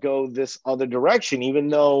 we've got to go this other direction, even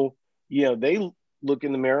though, they look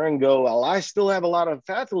in the mirror and go, well, I still have a lot of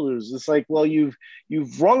fat to lose. It's like, well, you've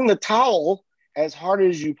wrung the towel as hard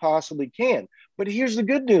as you possibly can. But here's the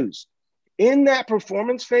good news. In that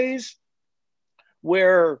performance phase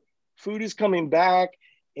where food is coming back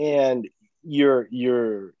and you're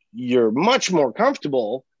much more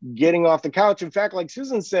comfortable getting off the couch. In fact, like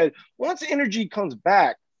Susan said, once energy comes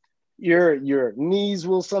back, your knees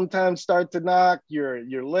will sometimes start to knock,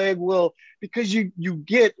 your leg will, because you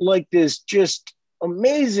get like this just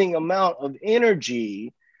amazing amount of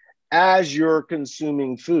energy as you're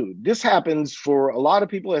consuming food. This happens for a lot of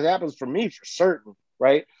people. It happens for me for certain,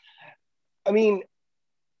 right? I mean,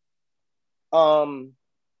 um,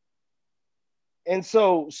 and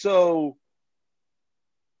so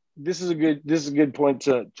this is a good point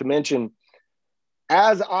to mention.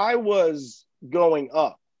 As I was going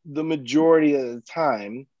up, the majority of the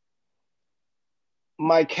time,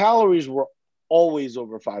 my calories were always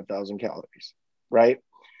over 5,000 calories, right?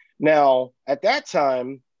 Now, at that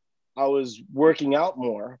time, I was working out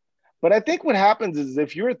more. But I think what happens is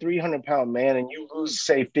if you're a 300-pound man and you lose,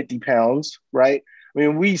 say, 50 pounds, right? I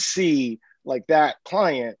mean, we see like that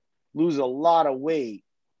client lose a lot of weight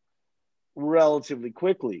relatively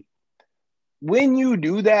quickly. When you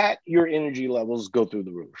do that, your energy levels go through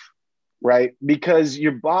the roof, right? Because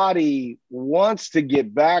your body wants to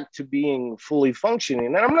get back to being fully functioning.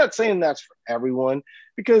 And I'm not saying that's for everyone,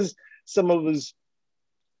 because some of us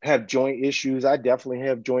have joint issues. I definitely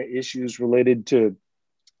have joint issues related to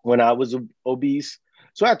when I was obese.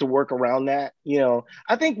 So I have to work around that.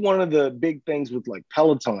 I think one of the big things with like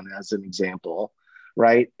Peloton, as an example,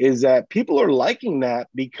 right, is that people are liking that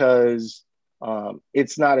because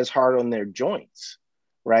it's not as hard on their joints,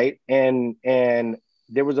 right? And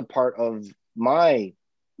there was a part of my,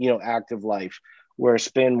 active life where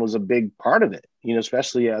spin was a big part of it,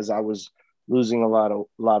 especially as I was losing a lot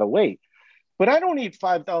of weight. But I don't eat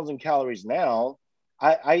 5,000 calories now.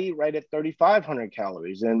 I eat right at 3,500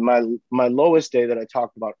 calories. And my lowest day that I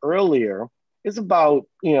talked about earlier is about,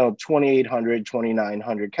 2,800,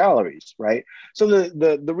 2,900 calories, right? So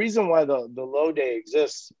the reason why the low day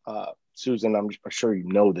exists, Susan, I'm sure you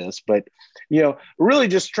know this, but, really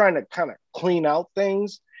just trying to kind of clean out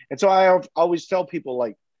things. And so I always tell people,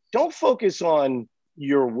 like, don't focus on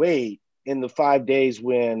your weight in the 5 days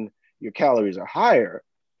when your calories are higher.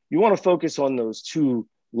 You want to focus on those 2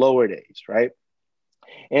 lower days, right?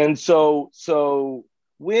 And so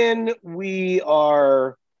when we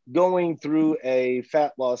are going through a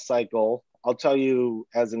fat loss cycle, I'll tell you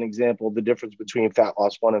as an example the difference between fat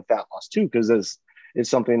loss 1 and fat loss 2, because this is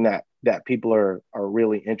something that people are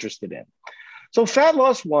really interested in. So fat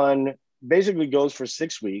loss 1 basically goes for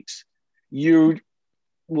 6 weeks. You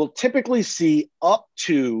will typically see up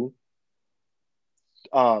to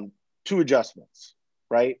 2 adjustments,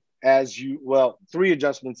 right? 3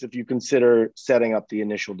 adjustments if you consider setting up the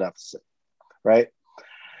initial deficit, right?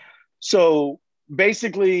 So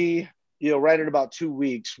basically, right at about 2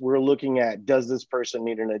 weeks, we're looking at, does this person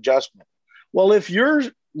need an adjustment? Well, if you're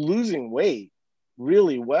losing weight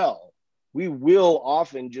really well, we will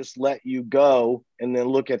often just let you go and then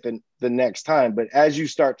look at the next time. But as you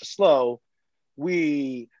start to slow,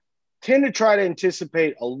 we tend to try to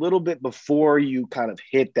anticipate a little bit before you kind of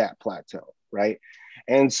hit that plateau, right?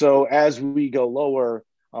 And so as we go lower,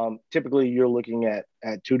 typically you're looking at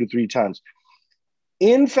 2 to 3 times.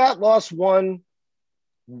 In fat loss 1,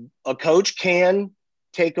 a coach can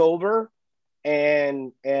take over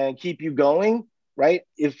and keep you going, right?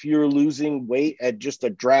 If you're losing weight at just a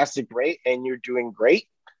drastic rate and you're doing great.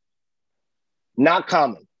 Not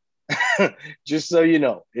common. Just so you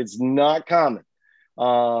know, it's not common.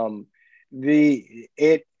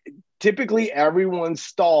 Typically everyone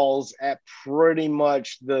stalls at pretty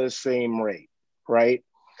much the same rate, right?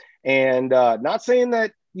 And not saying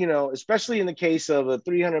that, especially in the case of a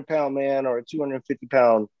 300-pound man or a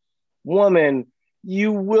 250-pound woman,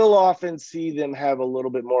 you will often see them have a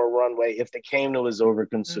little bit more runway if they came to us over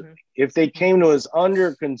consuming. Mm-hmm. If they came to us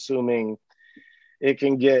under consuming, it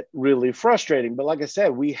can get really frustrating. But like I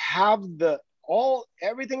said, we have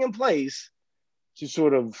everything in place to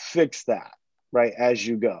sort of fix that, right, as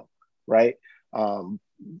you go, right? And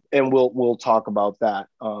we'll talk about that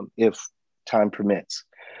if time permits.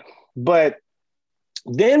 But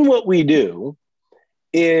then what we do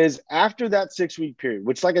is after that 6-week period,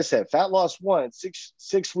 which, like I said, fat loss 1,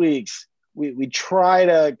 6 weeks, we try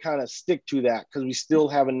to kind of stick to that because we still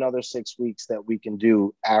have another 6 weeks that we can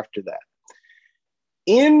do after that.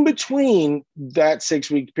 In between that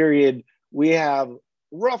 6-week period, we have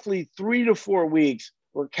roughly 3 to 4 weeks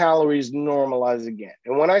where calories normalize again.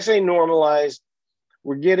 And when I say normalize,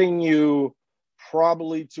 we're getting you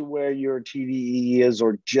probably to where your TDE is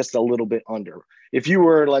or just a little bit under. If you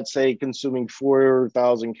were, let's say, consuming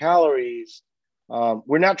 4,000 calories,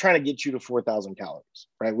 we're not trying to get you to 4,000 calories,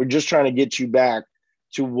 right? We're just trying to get you back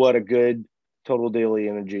to what a good total daily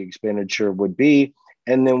energy expenditure would be.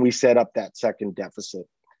 And then we set up that second deficit.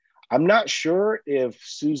 I'm not sure if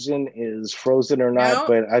Susan is frozen or not, No.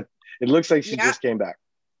 but it looks like she Yeah. just came back.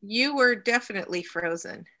 You were definitely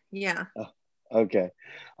frozen. Yeah. Okay.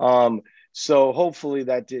 So hopefully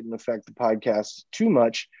that didn't affect the podcast too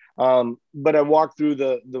much. But I walked through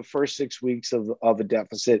the first 6 weeks of a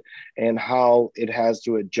deficit and how it has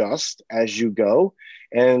to adjust as you go.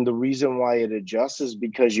 And the reason why it adjusts is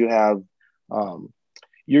because you're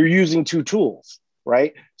using two tools,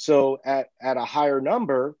 right? So at a higher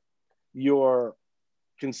number, you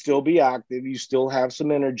can still be active, you still have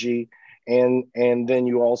some energy, and then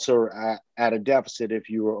you also are at a deficit if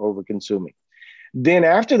you are over consuming. Then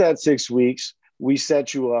after that 6 weeks, we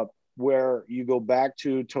set you up where you go back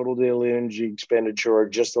to total daily energy expenditure or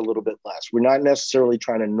just a little bit less. We're not necessarily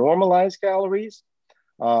trying to normalize calories,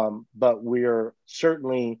 but we're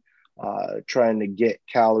certainly trying to get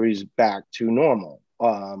calories back to normal,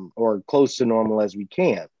 or close to normal as we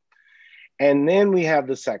can. And then we have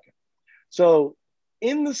the second. So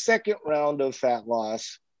in the second round of fat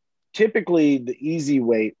loss, typically the easy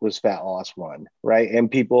weight was fat loss one, right? And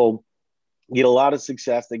people get a lot of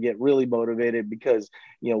success. They get really motivated because,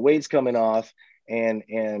 weight's coming off and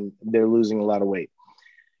they're losing a lot of weight.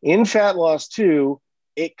 In fat loss two,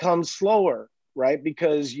 it comes slower, right?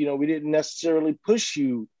 Because, we didn't necessarily push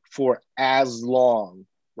you for as long,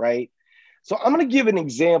 right? So I'm going to give an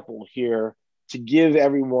example here to give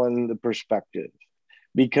everyone the perspective,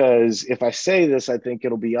 because if I say this, I think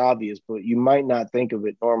it'll be obvious, but you might not think of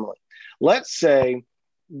it normally. Let's say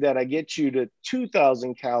that I get you to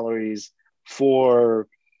 2,000 calories for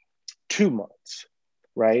 2 months,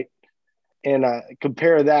 right? And I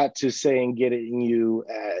compare that to saying getting you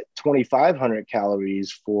at 2,500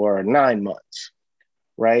 calories for 9 months,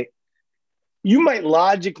 right? You might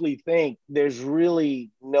logically think there's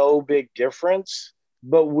really no big difference,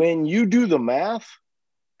 but when you do the math,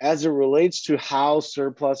 as it relates to how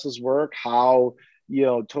surpluses work, how,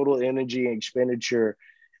 total energy expenditure,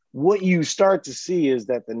 what you start to see is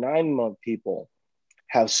that the 9-month people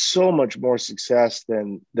have so much more success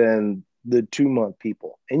than the 2-month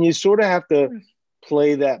people. And you sort of have to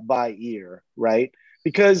play that by ear, right?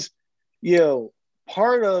 Because,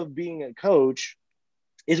 part of being a coach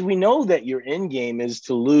is we know that your end game is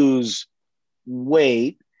to lose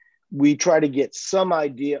weight. We try to get some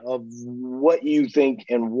idea of what you think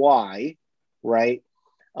and why, right?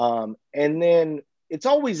 And then it's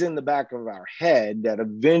always in the back of our head that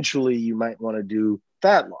eventually you might want to do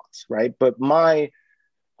fat loss, right? But my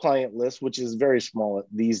client list, which is very small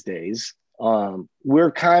these days,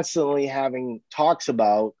 we're constantly having talks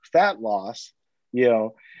about fat loss,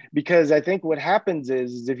 because I think what happens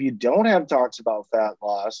is if you don't have talks about fat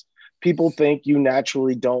loss, people think you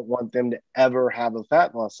naturally don't want them to ever have a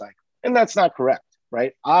fat loss cycle. And that's not correct,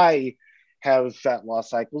 right? I have fat loss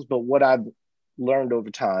cycles, but what I've learned over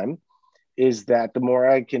time is that the more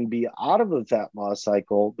I can be out of a fat loss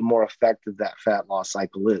cycle, the more effective that fat loss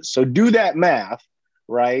cycle is. So do that math,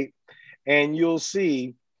 right? And you'll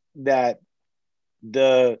see that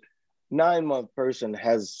the 9-month person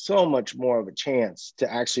has so much more of a chance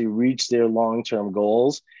to actually reach their long-term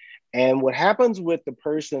goals. And what happens with the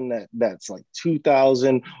person that's like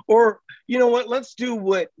 2,000, or let's do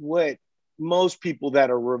what most people that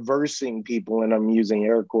are reversing people, and I'm using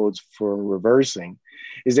air quotes for reversing,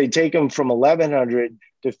 is they take them from 1,100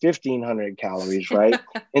 to 1,500 calories, right?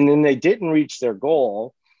 And then they didn't reach their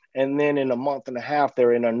goal. And then in a month and a half,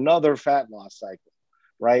 they're in another fat loss cycle,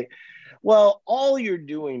 right? Well, all you're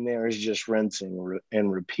doing there is just rinsing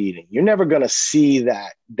and repeating. You're never going to see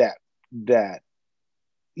that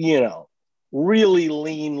really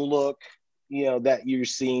lean look, that you're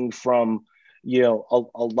seeing from, a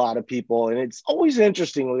lot of people. And it's always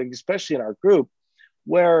interesting, especially in our group,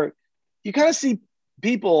 where you kind of see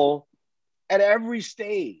people at every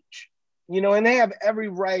stage, and they have every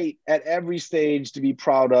right at every stage to be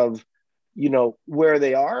proud of, where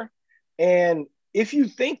they are. And if you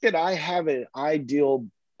think that I have an ideal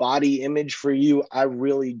body image for you, I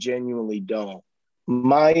really genuinely don't.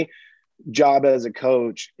 My job as a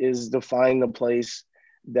coach is to find the place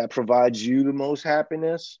that provides you the most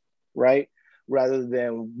happiness, right? Rather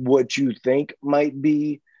than what you think might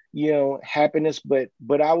be, happiness.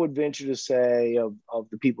 But I would venture to say of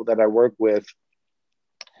the people that I work with,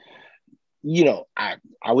 I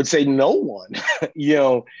would say no one,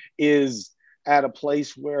 is at a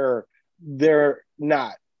place where they're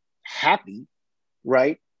not happy,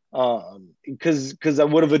 right? Because I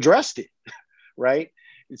would have addressed it, right?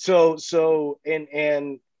 So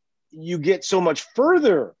and you get so much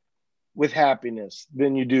further with happiness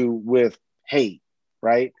than you do with hate,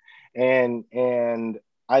 right? And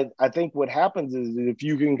I think what happens is if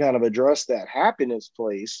you can kind of address that happiness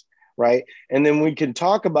place, right? And then we can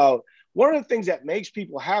talk about one of the things that makes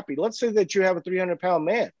people happy. Let's say that you have a 300-pound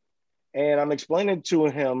man, and I'm explaining to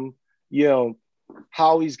him, you know,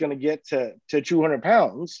 how he's going to get to 200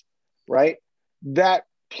 pounds, right? That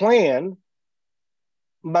plan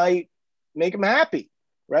might make him happy,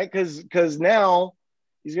 right? Because now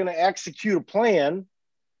he's going to execute a plan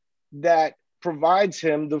that provides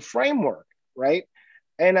him the framework, right?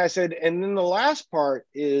 And I said, and then the last part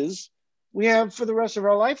is we have for the rest of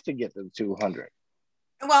our life to get to 200.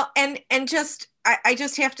 Well, and just I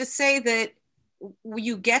just have to say that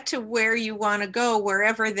you get to where you want to go,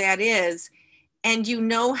 wherever that is, and you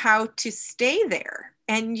know how to stay there,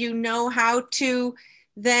 and you know how to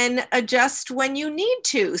then adjust when you need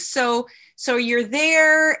to. So you're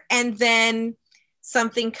there, and then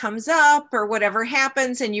something comes up or whatever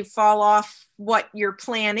happens, and you fall off what your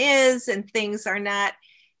plan is, and things are not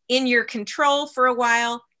in your control for a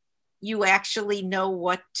while. You actually know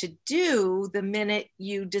what to do the minute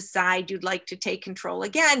you decide you'd like to take control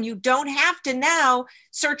again. You don't have to now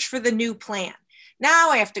search for the new plan. Now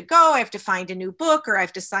I have to go, I have to find a new book, or I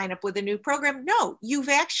have to sign up with a new program. No, you've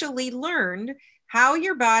actually learned how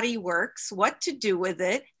your body works, what to do with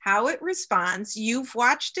it, how it responds. You've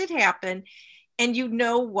watched it happen, and you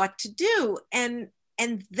know what to do. And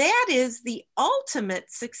that is the ultimate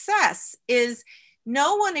success. Is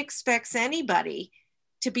no one expects anybody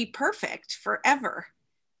to be perfect forever.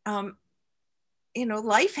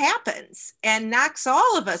 Life happens and knocks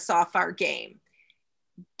all of us off our game.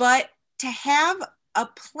 But to have a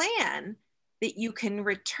plan that you can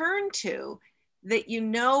return to, that you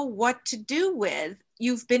know what to do with,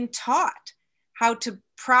 you've been taught how to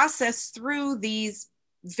process through these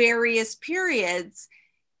various periods,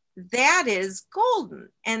 that is golden.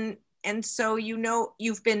 And so,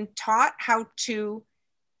 you've been taught how to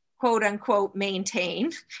quote unquote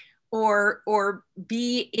maintain or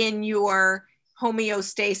be in your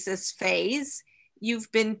homeostasis phase.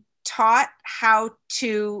 You've been taught how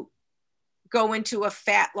to go into a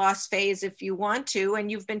fat loss phase if you want to,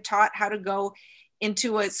 and you've been taught how to go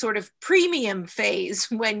into a sort of premium phase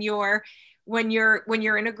when you're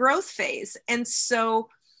in a growth phase. And so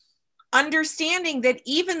understanding that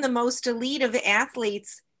even the most elite of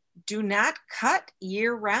athletes do not cut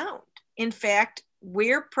year round. In fact,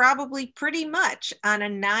 we're probably pretty much on a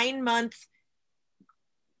 9-month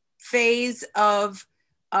phase of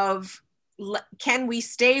can we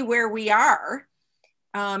stay where we are,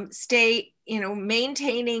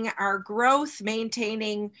 maintaining our growth,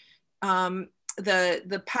 maintaining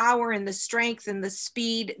the power and the strength and the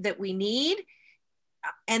speed that we need.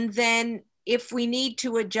 And then if we need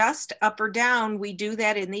to adjust up or down, we do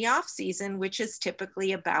that in the off season, which is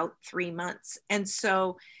typically about 3 months. And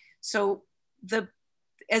so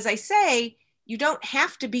as I say, you don't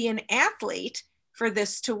have to be an athlete for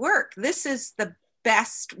this to work. This is the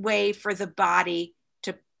best way for the body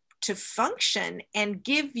to function and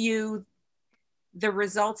give you the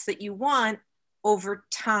results that you want over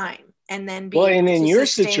time, and then be able to in your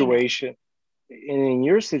sustain situation, in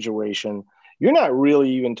your situation, you're not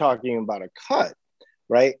really even talking about a cut,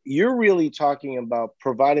 right? You're really talking about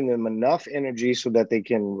providing them enough energy so that they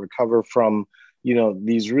can recover from,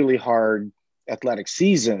 these really hard athletic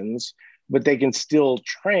seasons, but they can still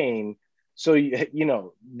train. So,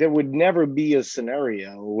 there would never be a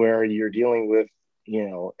scenario where you're dealing with,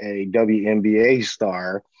 a WNBA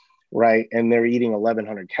star, right? And they're eating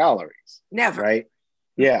 1,100 calories. Never. Right?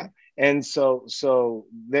 Yeah. And so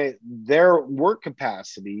their work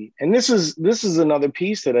capacity, and this is another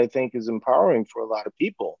piece that I think is empowering for a lot of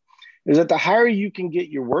people, is that the higher you can get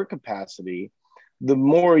your work capacity, the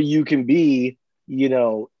more you can be,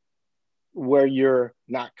 where you're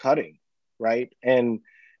not cutting, right? And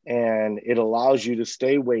it allows you to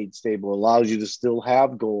stay weight stable, allows you to still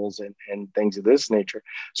have goals and things of this nature.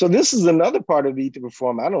 So this is another part of Eat to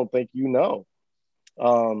Perform I don't think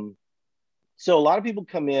so a lot of people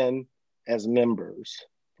come in as members,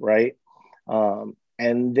 right?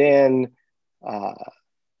 And then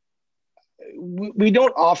we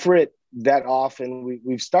don't offer it that often.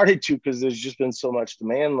 We've started to, because there's just been so much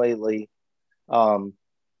demand lately.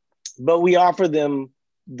 But we offer them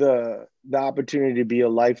the opportunity to be a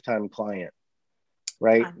lifetime client,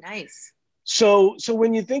 right? Oh, nice. So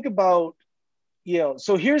when you think about,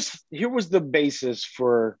 so here was the basis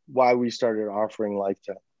for why we started offering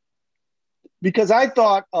lifetime. Because I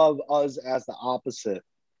thought of us as the opposite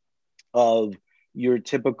of your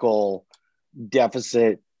typical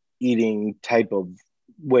deficit eating type of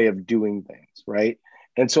way of doing things, right?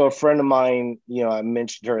 And so a friend of mine, I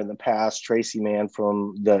mentioned her in the past, Tracy Mann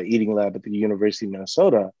from the Eating Lab at the University of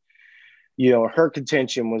Minnesota, her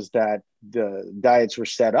contention was that the diets were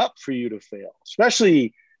set up for you to fail,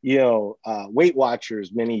 especially, Weight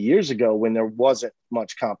Watchers many years ago when there wasn't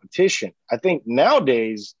much competition. I think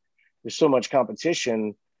nowadays there's so much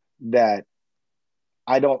competition that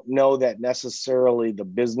I don't know that necessarily the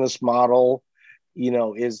business model,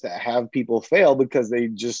 is to have people fail because they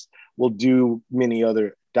just will do many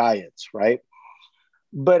other diets, right?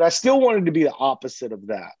 But I still wanted to be the opposite of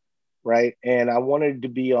that, right? And I wanted to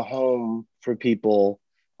be a home for people,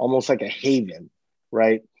 almost like a haven,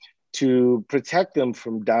 right? To protect them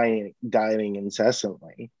from dieting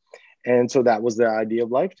incessantly. And so that was the idea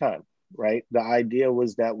of Lifetime, right? The idea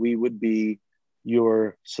was that we would be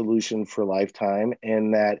your solution for Lifetime,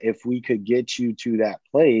 and that if we could get you to that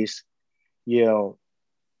place,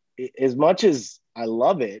 as much as I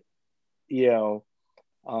love it,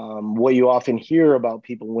 what you often hear about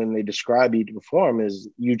people when they describe Eat to Perform is,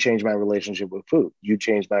 you changed my relationship with food. You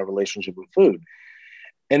changed my relationship with food.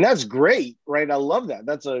 And that's great, right? I love that.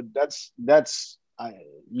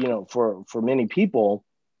 For many people,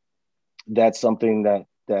 that's something that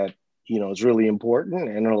is really important,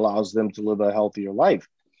 and it allows them to live a healthier life.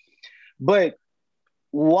 But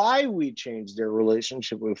why we change their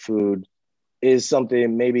relationship with food is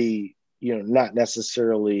something maybe, not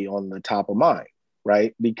necessarily on the top of mind,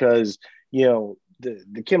 right? Because, the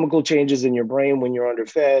chemical changes in your brain when you're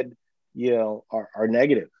underfed, are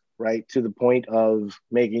negative, right? To the point of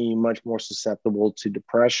making you much more susceptible to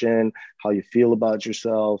depression, how you feel about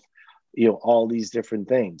yourself, all these different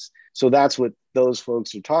things. So that's what those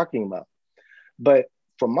folks are talking about. But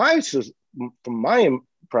from my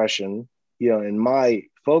impression, and my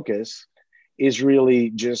focus is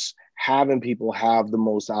really just having people have the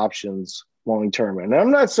most options long term. And I'm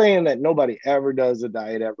not saying that nobody ever does a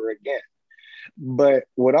diet ever again, but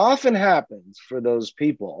what often happens for those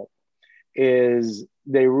people is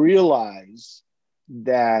they realize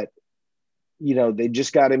that, they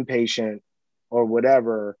just got impatient or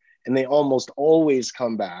whatever, and they almost always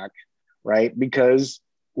come back, right? Because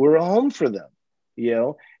we're a home for them,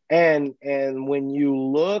 and when you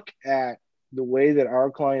look at the way that our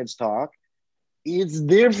clients talk, it's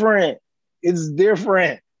different. It's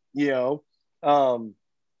different, and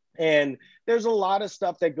there's a lot of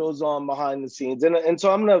stuff that goes on behind the scenes. And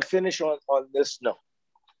so I'm going to finish on this note,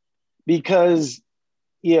 because,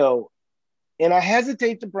 and I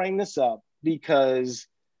hesitate to bring this up because,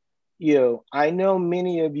 I know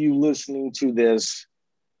many of you listening to this,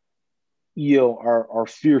 are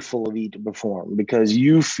fearful of Eat to Perform because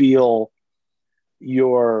you feel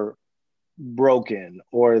you're broken,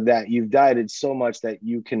 or that you've dieted so much that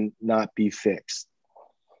you cannot be fixed.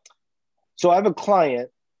 So I have a client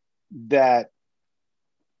that,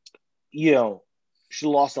 she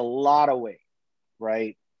lost a lot of weight,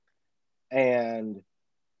 right? And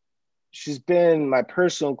she's been my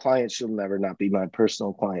personal client. She'll never not be my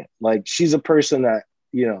personal client. Like, she's a person that,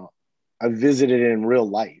 I visited in real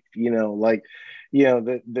life, the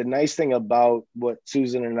nice thing about what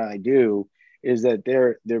Susan and I do is that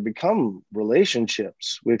there become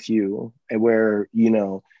relationships with you, and where,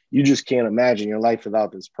 you just can't imagine your life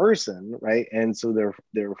without this person, right? And so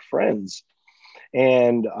they're friends.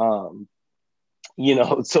 And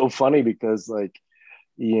it's so funny because, like,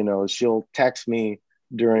 she'll text me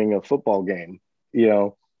during a football game,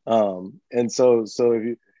 and so if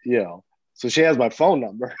so she has my phone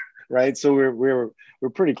number, right? So we're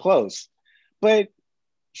pretty close, but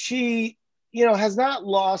she, has not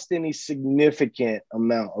lost any significant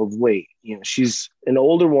amount of weight. She's an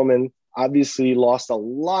older woman, obviously lost a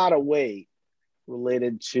lot of weight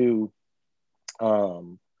related to,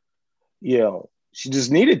 she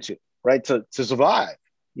just needed to, right, to survive,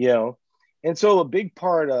 and so a big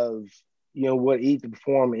part of, what Eat to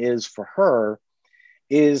Perform is for her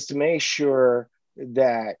is to make sure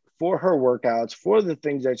that for her workouts, for the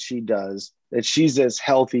things that she does, that she's as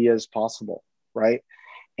healthy as possible, right?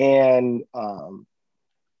 And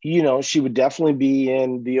she would definitely be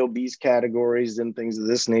in the obese categories and things of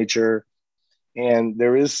this nature. And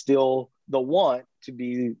there is still the want to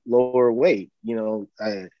be lower weight, and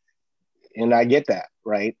I get that,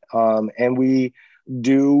 right? And we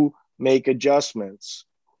do make adjustments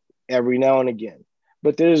every now and again.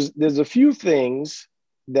 But there's a few things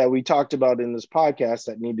that we talked about in this podcast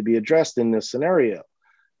that need to be addressed in this scenario.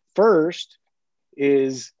 First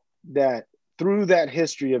is that through that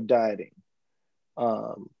history of dieting,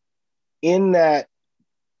 in that,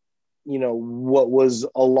 what was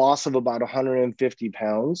a loss of about 150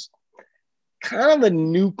 pounds, kind of a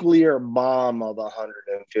nuclear bomb of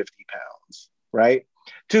 150 pounds, right?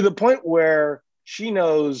 to the point where she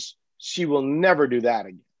knows she will never do that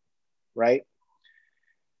again, right?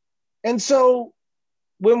 And so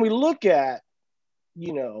when we look at,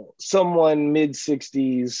 someone mid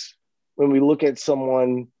 60s, when we look at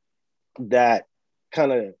someone that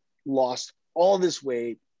kind of lost all this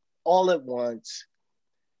weight all at once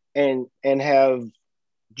and have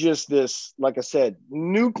just this, like I said,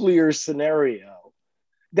 nuclear scenario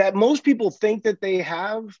that most people think that they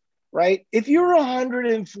have, right? If you're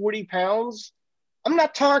 140 pounds, I'm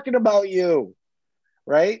not talking about you,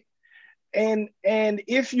 right? And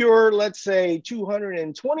if you're, let's say,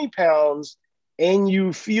 220 pounds and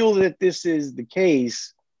you feel that this is the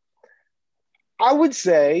case, I would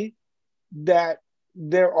say that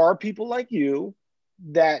there are people like you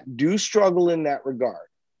that do struggle in that regard.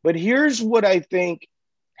 But here's what I think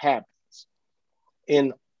happens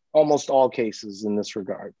in almost all cases in this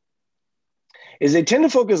regard is they tend to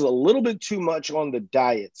focus a little bit too much on the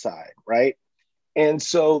diet side, right? And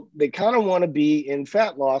so they kind of want to be in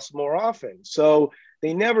fat loss more often. So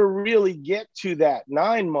they never really get to that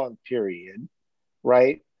 9-month period,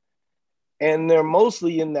 right? And they're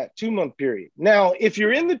mostly in that 2-month period. Now, if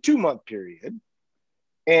you're in the 2-month period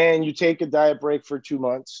and you take a diet break for 2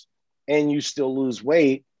 months and you still lose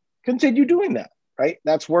weight, continue doing that, right?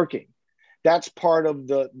 That's working. That's part of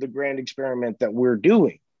the grand experiment that we're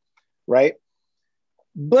doing, right?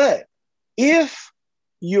 But if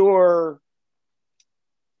you're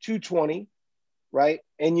 220, right,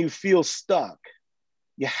 and you feel stuck,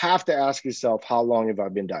 you have to ask yourself, how long have I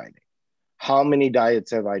been dieting? How many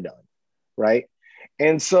diets have I done, right?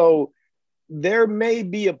 And so there may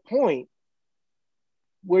be a point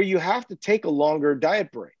where you have to take a longer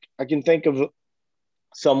diet break. I can think of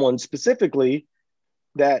someone specifically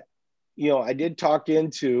that, I did talk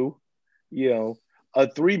into, a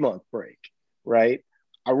 3-month break, right?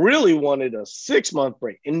 I really wanted a 6-month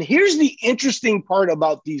break. And here's the interesting part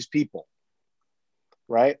about these people,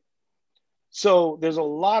 right? So there's a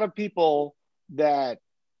lot of people that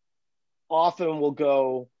often will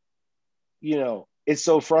go, it's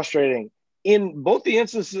so frustrating. In both the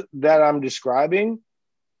instances that I'm describing,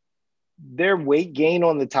 their weight gain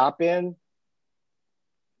on the top end,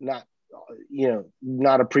 not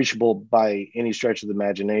appreciable by any stretch of the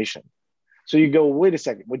imagination. So you go, wait a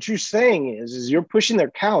second. What you're saying is you're pushing their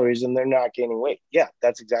calories and they're not gaining weight. Yeah,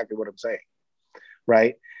 that's exactly what I'm saying,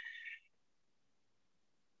 right?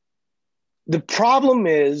 The problem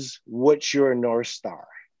is what's your North Star,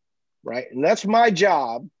 right? And that's my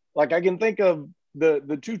job. Like I can think of the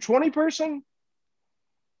 220 person.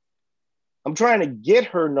 I'm trying to get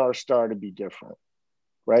her North Star to be different,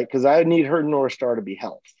 right? Because I need her North Star to be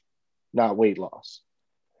health, not weight loss.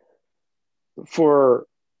 For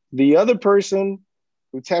the other person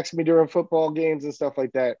who texts me during football games and stuff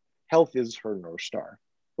like that, health is her North Star,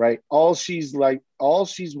 right? All she's wanting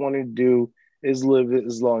to do is live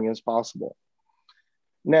as long as possible.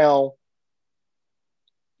 Now,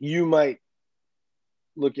 you might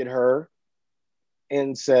look at her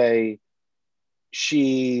and say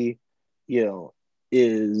she,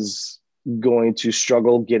 is going to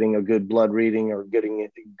struggle getting a good blood reading or getting a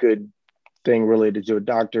good thing related to a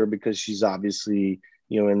doctor because she's obviously,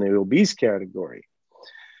 in the obese category.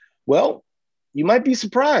 Well, you might be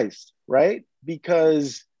surprised, right?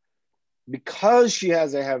 Because she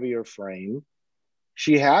has a heavier frame,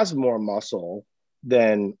 she has more muscle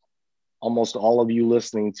than almost all of you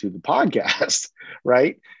listening to the podcast,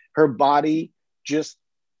 right? Her body just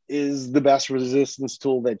is the best resistance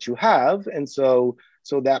tool that you have. And so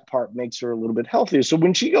that part makes her a little bit healthier. So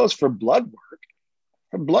when she goes for blood work,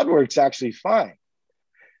 her blood work's actually fine.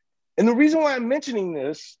 And the reason why I'm mentioning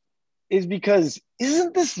this is because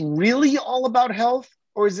isn't this really all about health?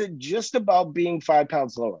 Or is it just about being 5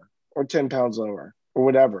 pounds lower or 10 pounds lower or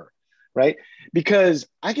whatever, right? Because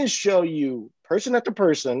I can show you person after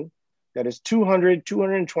person that is 200,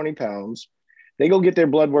 220 pounds. They go get their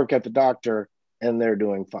blood work at the doctor and they're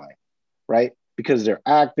doing fine, right? Because they're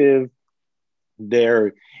active,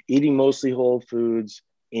 they're eating mostly whole foods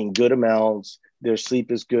in good amounts, their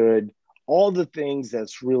sleep is good, all the things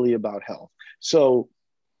that's really about health. So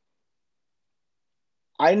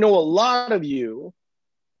I know a lot of you,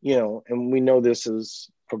 and we know this is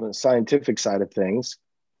from the scientific side of things,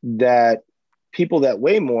 that people that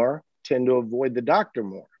weigh more tend to avoid the doctor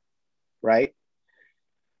more, right?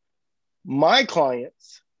 My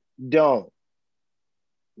clients don't,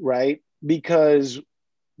 right? Because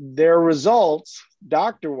their results,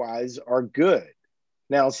 doctor-wise, are good.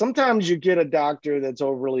 Now, sometimes you get a doctor that's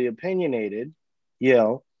overly opinionated,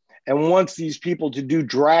 and wants these people to do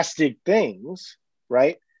drastic things,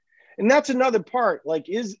 right? And that's another part. Like,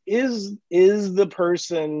 is the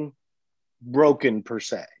person broken per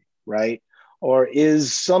se, right? Or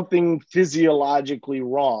is something physiologically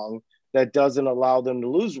wrong that doesn't allow them to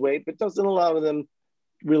lose weight, but doesn't allow them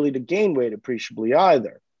really to gain weight appreciably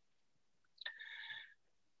either?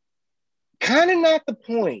 Kind of not the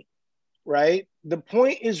point, right? The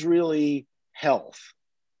point is really health,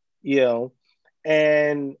 you know,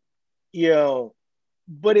 and, you know,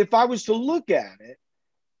 but if I was to look at it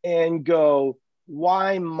and go,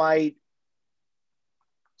 why might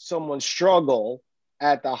someone struggle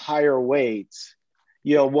at the higher weights?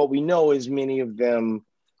 You know, what we know is many of them,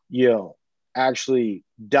 you know, actually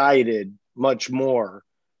dieted much more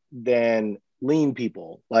than lean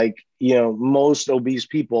people. Like, you know, most obese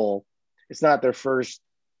people, it's not their first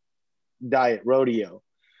diet rodeo,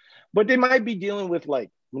 but they might be dealing with like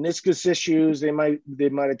meniscus issues. They might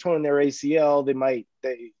have torn their ACL.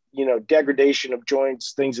 You know, degradation of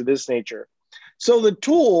joints, things of this nature. So the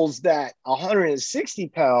tools that a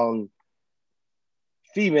 160-pound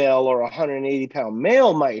female or a 180-pound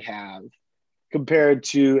male might have compared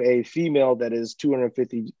to a female that is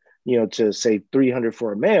 250, you know, to say 300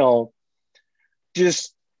 for a male,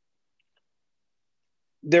 just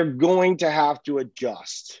they're going to have to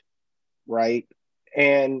adjust, right?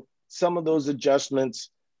 And some of those adjustments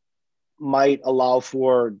might allow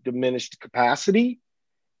for diminished capacity.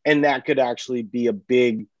 And that could actually be a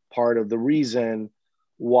big part of the reason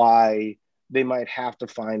why they might have to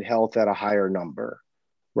find health at a higher number,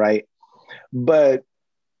 right? But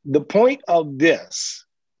the point of this,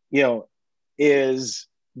 you know, is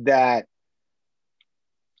that,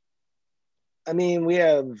 I mean, we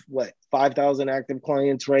have what, 5,000 active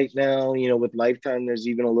clients right now. You know, with Lifetime, there's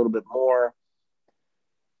even a little bit more.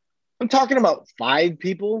 I'm talking about 5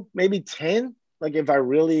 people, maybe 10, like if I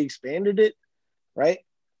really expanded it, right?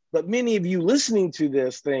 But many of you listening to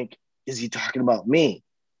this think, is he talking about me,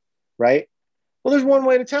 right? Well, there's one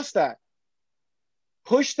way to test that.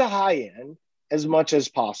 Push the high end as much as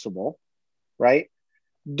possible, right?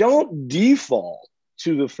 Don't default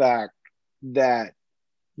to the fact that,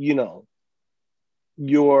 you know,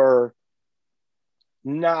 you're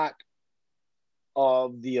not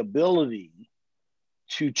of the ability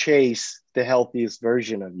to chase the healthiest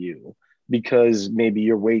version of you because maybe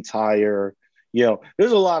your weight's higher. You know,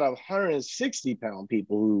 there's a lot of 160-pound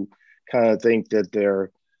people who kind of think that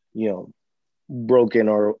they're, you know, broken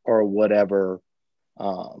or whatever.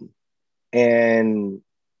 And,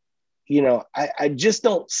 you know, I just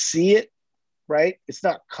don't see it, right? It's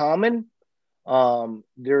not common.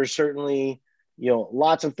 There are certainly, you know,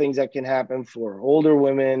 lots of things that can happen for older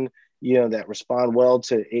women, you know, that respond well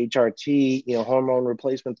to HRT, you know, hormone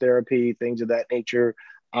replacement therapy, things of that nature.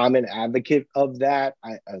 I'm an advocate of that.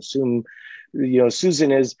 I assume, you know,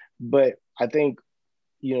 Susan is, but I think,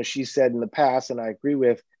 you know, she said in the past, and I agree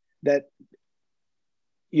with that,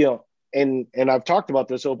 you know, and I've talked about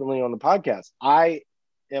this openly on the podcast. I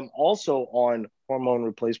am also on hormone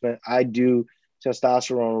replacement. I do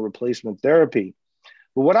testosterone replacement therapy.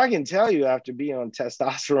 But what I can tell you after being on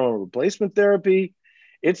testosterone replacement therapy,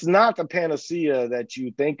 it's not the panacea that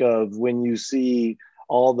you think of when you see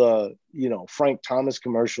all the, you know, Frank Thomas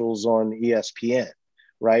commercials on ESPN,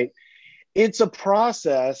 right? It's a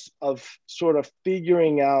process of sort of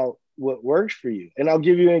figuring out what works for you. And I'll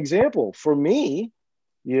give you an example. For me,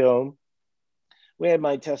 you know, we had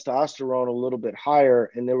my testosterone a little bit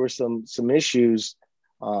higher, and there were some issues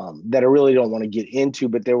that I really don't want to get into,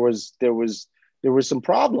 but there were some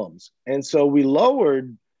problems, and so we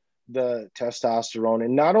lowered the testosterone,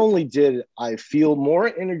 and not only did I feel more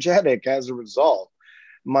energetic as a result,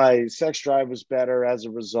 my sex drive was better as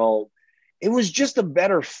a result. It was just a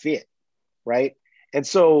better fit, right? And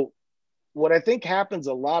so, what I think happens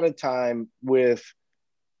a lot of time with,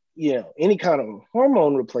 you know, any kind of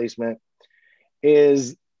hormone replacement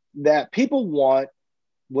is that people want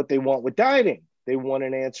what they want with dieting. They want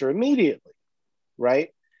an answer immediately, right?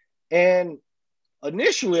 And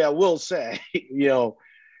initially, I will say, you know,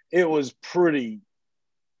 it was pretty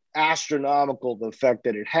astronomical, the effect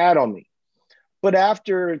that it had on me. But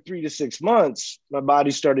after 3 to 6 months, my body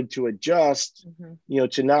started to adjust, you know,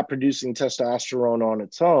 to not producing testosterone on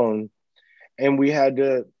its own. And we had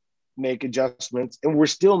to make adjustments, and we're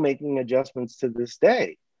still making adjustments to this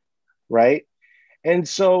day, right? And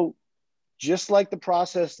so, just like the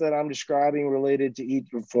process that I'm describing related to Eat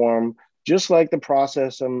Reform, just like the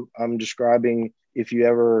process I'm describing if you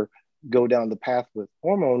ever go down the path with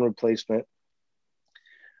hormone replacement,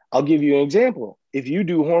 I'll give you an example. If you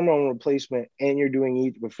do hormone replacement and you're doing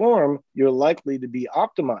Eat Reform, you're likely to be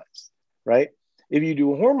optimized, right? If you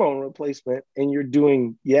do hormone replacement and you're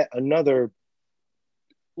doing yet another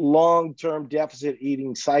long-term deficit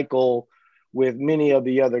eating cycle with many of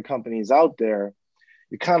the other companies out there,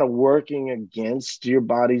 you're kind of working against your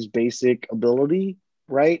body's basic ability,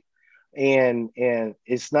 right? And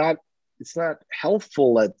it's not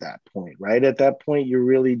helpful at that point, right? At that point, you're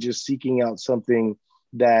really just seeking out something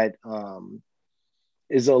that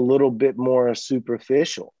is a little bit more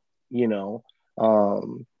superficial, you know.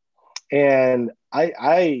 And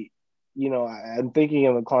I'm thinking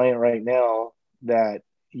of a client right now that,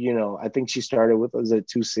 I think she started with us at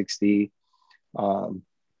 260,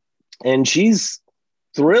 and she's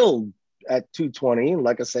thrilled at 220.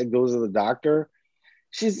 Like I said, goes to the doctor.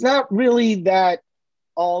 She's not really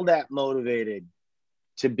all that motivated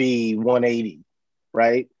to be 180,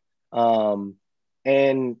 right? And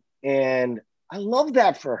I love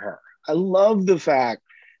that for her. I love the fact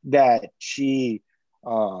that she,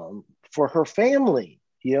 for her family,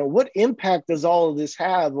 what impact does all of this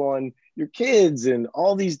have on your kids and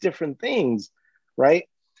all these different things, right?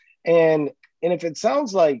 And if it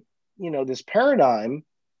sounds like, this paradigm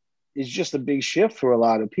is just a big shift for a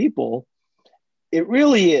lot of people, it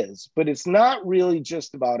really is, but it's not really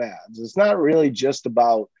just about abs. It's not really just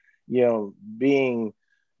about, being,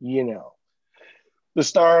 the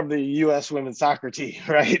star of the U.S. women's soccer team,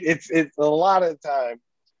 right? It's a lot of the time,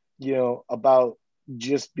 about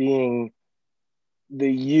just being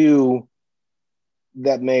the you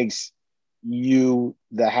that makes you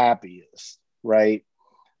the happiest, right?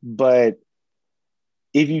 But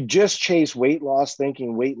if you just chase weight loss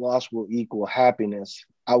thinking weight loss will equal happiness,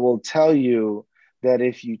 I will tell you that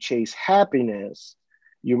if you chase happiness,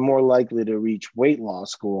 you're more likely to reach weight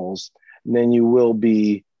loss goals than you will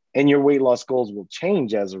be, and your weight loss goals will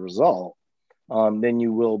change as a result, than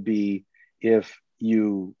you will be if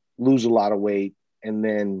you lose a lot of weight and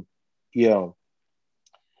then,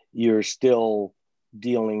 you're still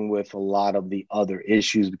dealing with a lot of the other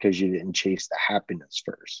issues because you didn't chase the happiness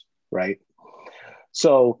first, right?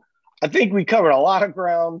 So I think we covered a lot of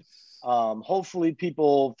ground. Hopefully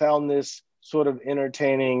people found this sort of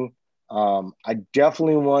entertaining. I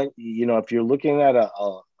definitely want, if you're looking at a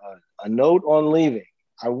note on leaving,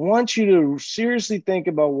 I want you to seriously think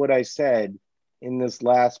about what I said in this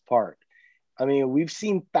last part. I mean, we've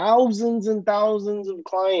seen thousands and thousands of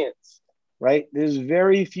clients, right? There's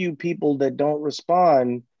very few people that don't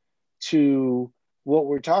respond to what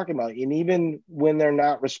we're talking about. And even when they're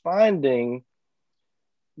not responding,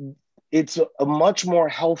 it's a much more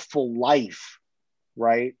healthful life,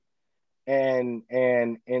 right? And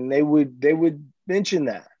they would mention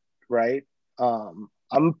that, right?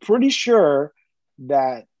 I'm pretty sure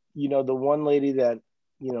that, the one lady that,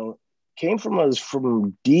 came from us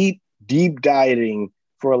from deep dieting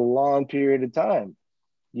for a long period of time,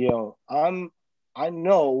 I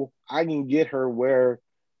know I can get her where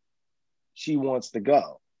she wants to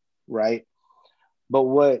go, right? But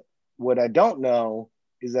what I don't know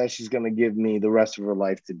is that she's going to give me the rest of her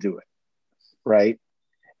life to do it, right?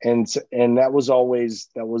 And that was always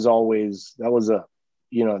a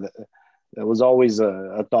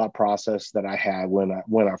thought process that I had when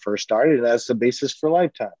I first started. And that's the basis for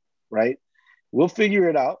lifetime, right? We'll figure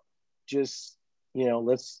it out. Just,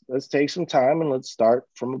 let's take some time and let's start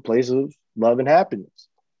from a place of love and happiness,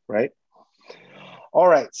 right? All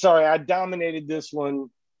right. Sorry, I dominated this one.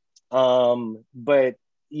 But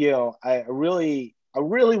I really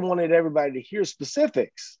wanted everybody to hear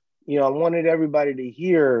specifics. I wanted everybody to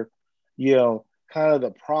hear, kind of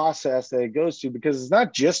the process that it goes through, because it's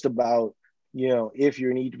not just about, if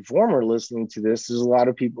you're an EAT performer listening to this. There's a lot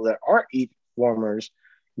of people that aren't EAT performers,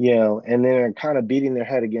 and they're kind of beating their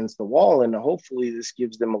head against the wall. And hopefully this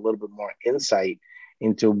gives them a little bit more insight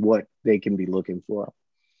into what they can be looking for.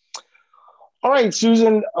 All right,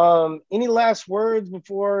 Susan, any last words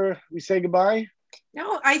before we say goodbye?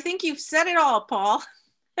 No, I think you've said it all, Paul.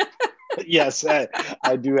 Yes,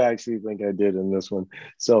 I do actually think I did in this one.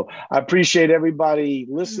 So I appreciate everybody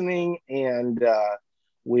listening, and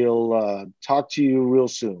we'll talk to you real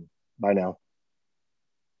soon. Bye now.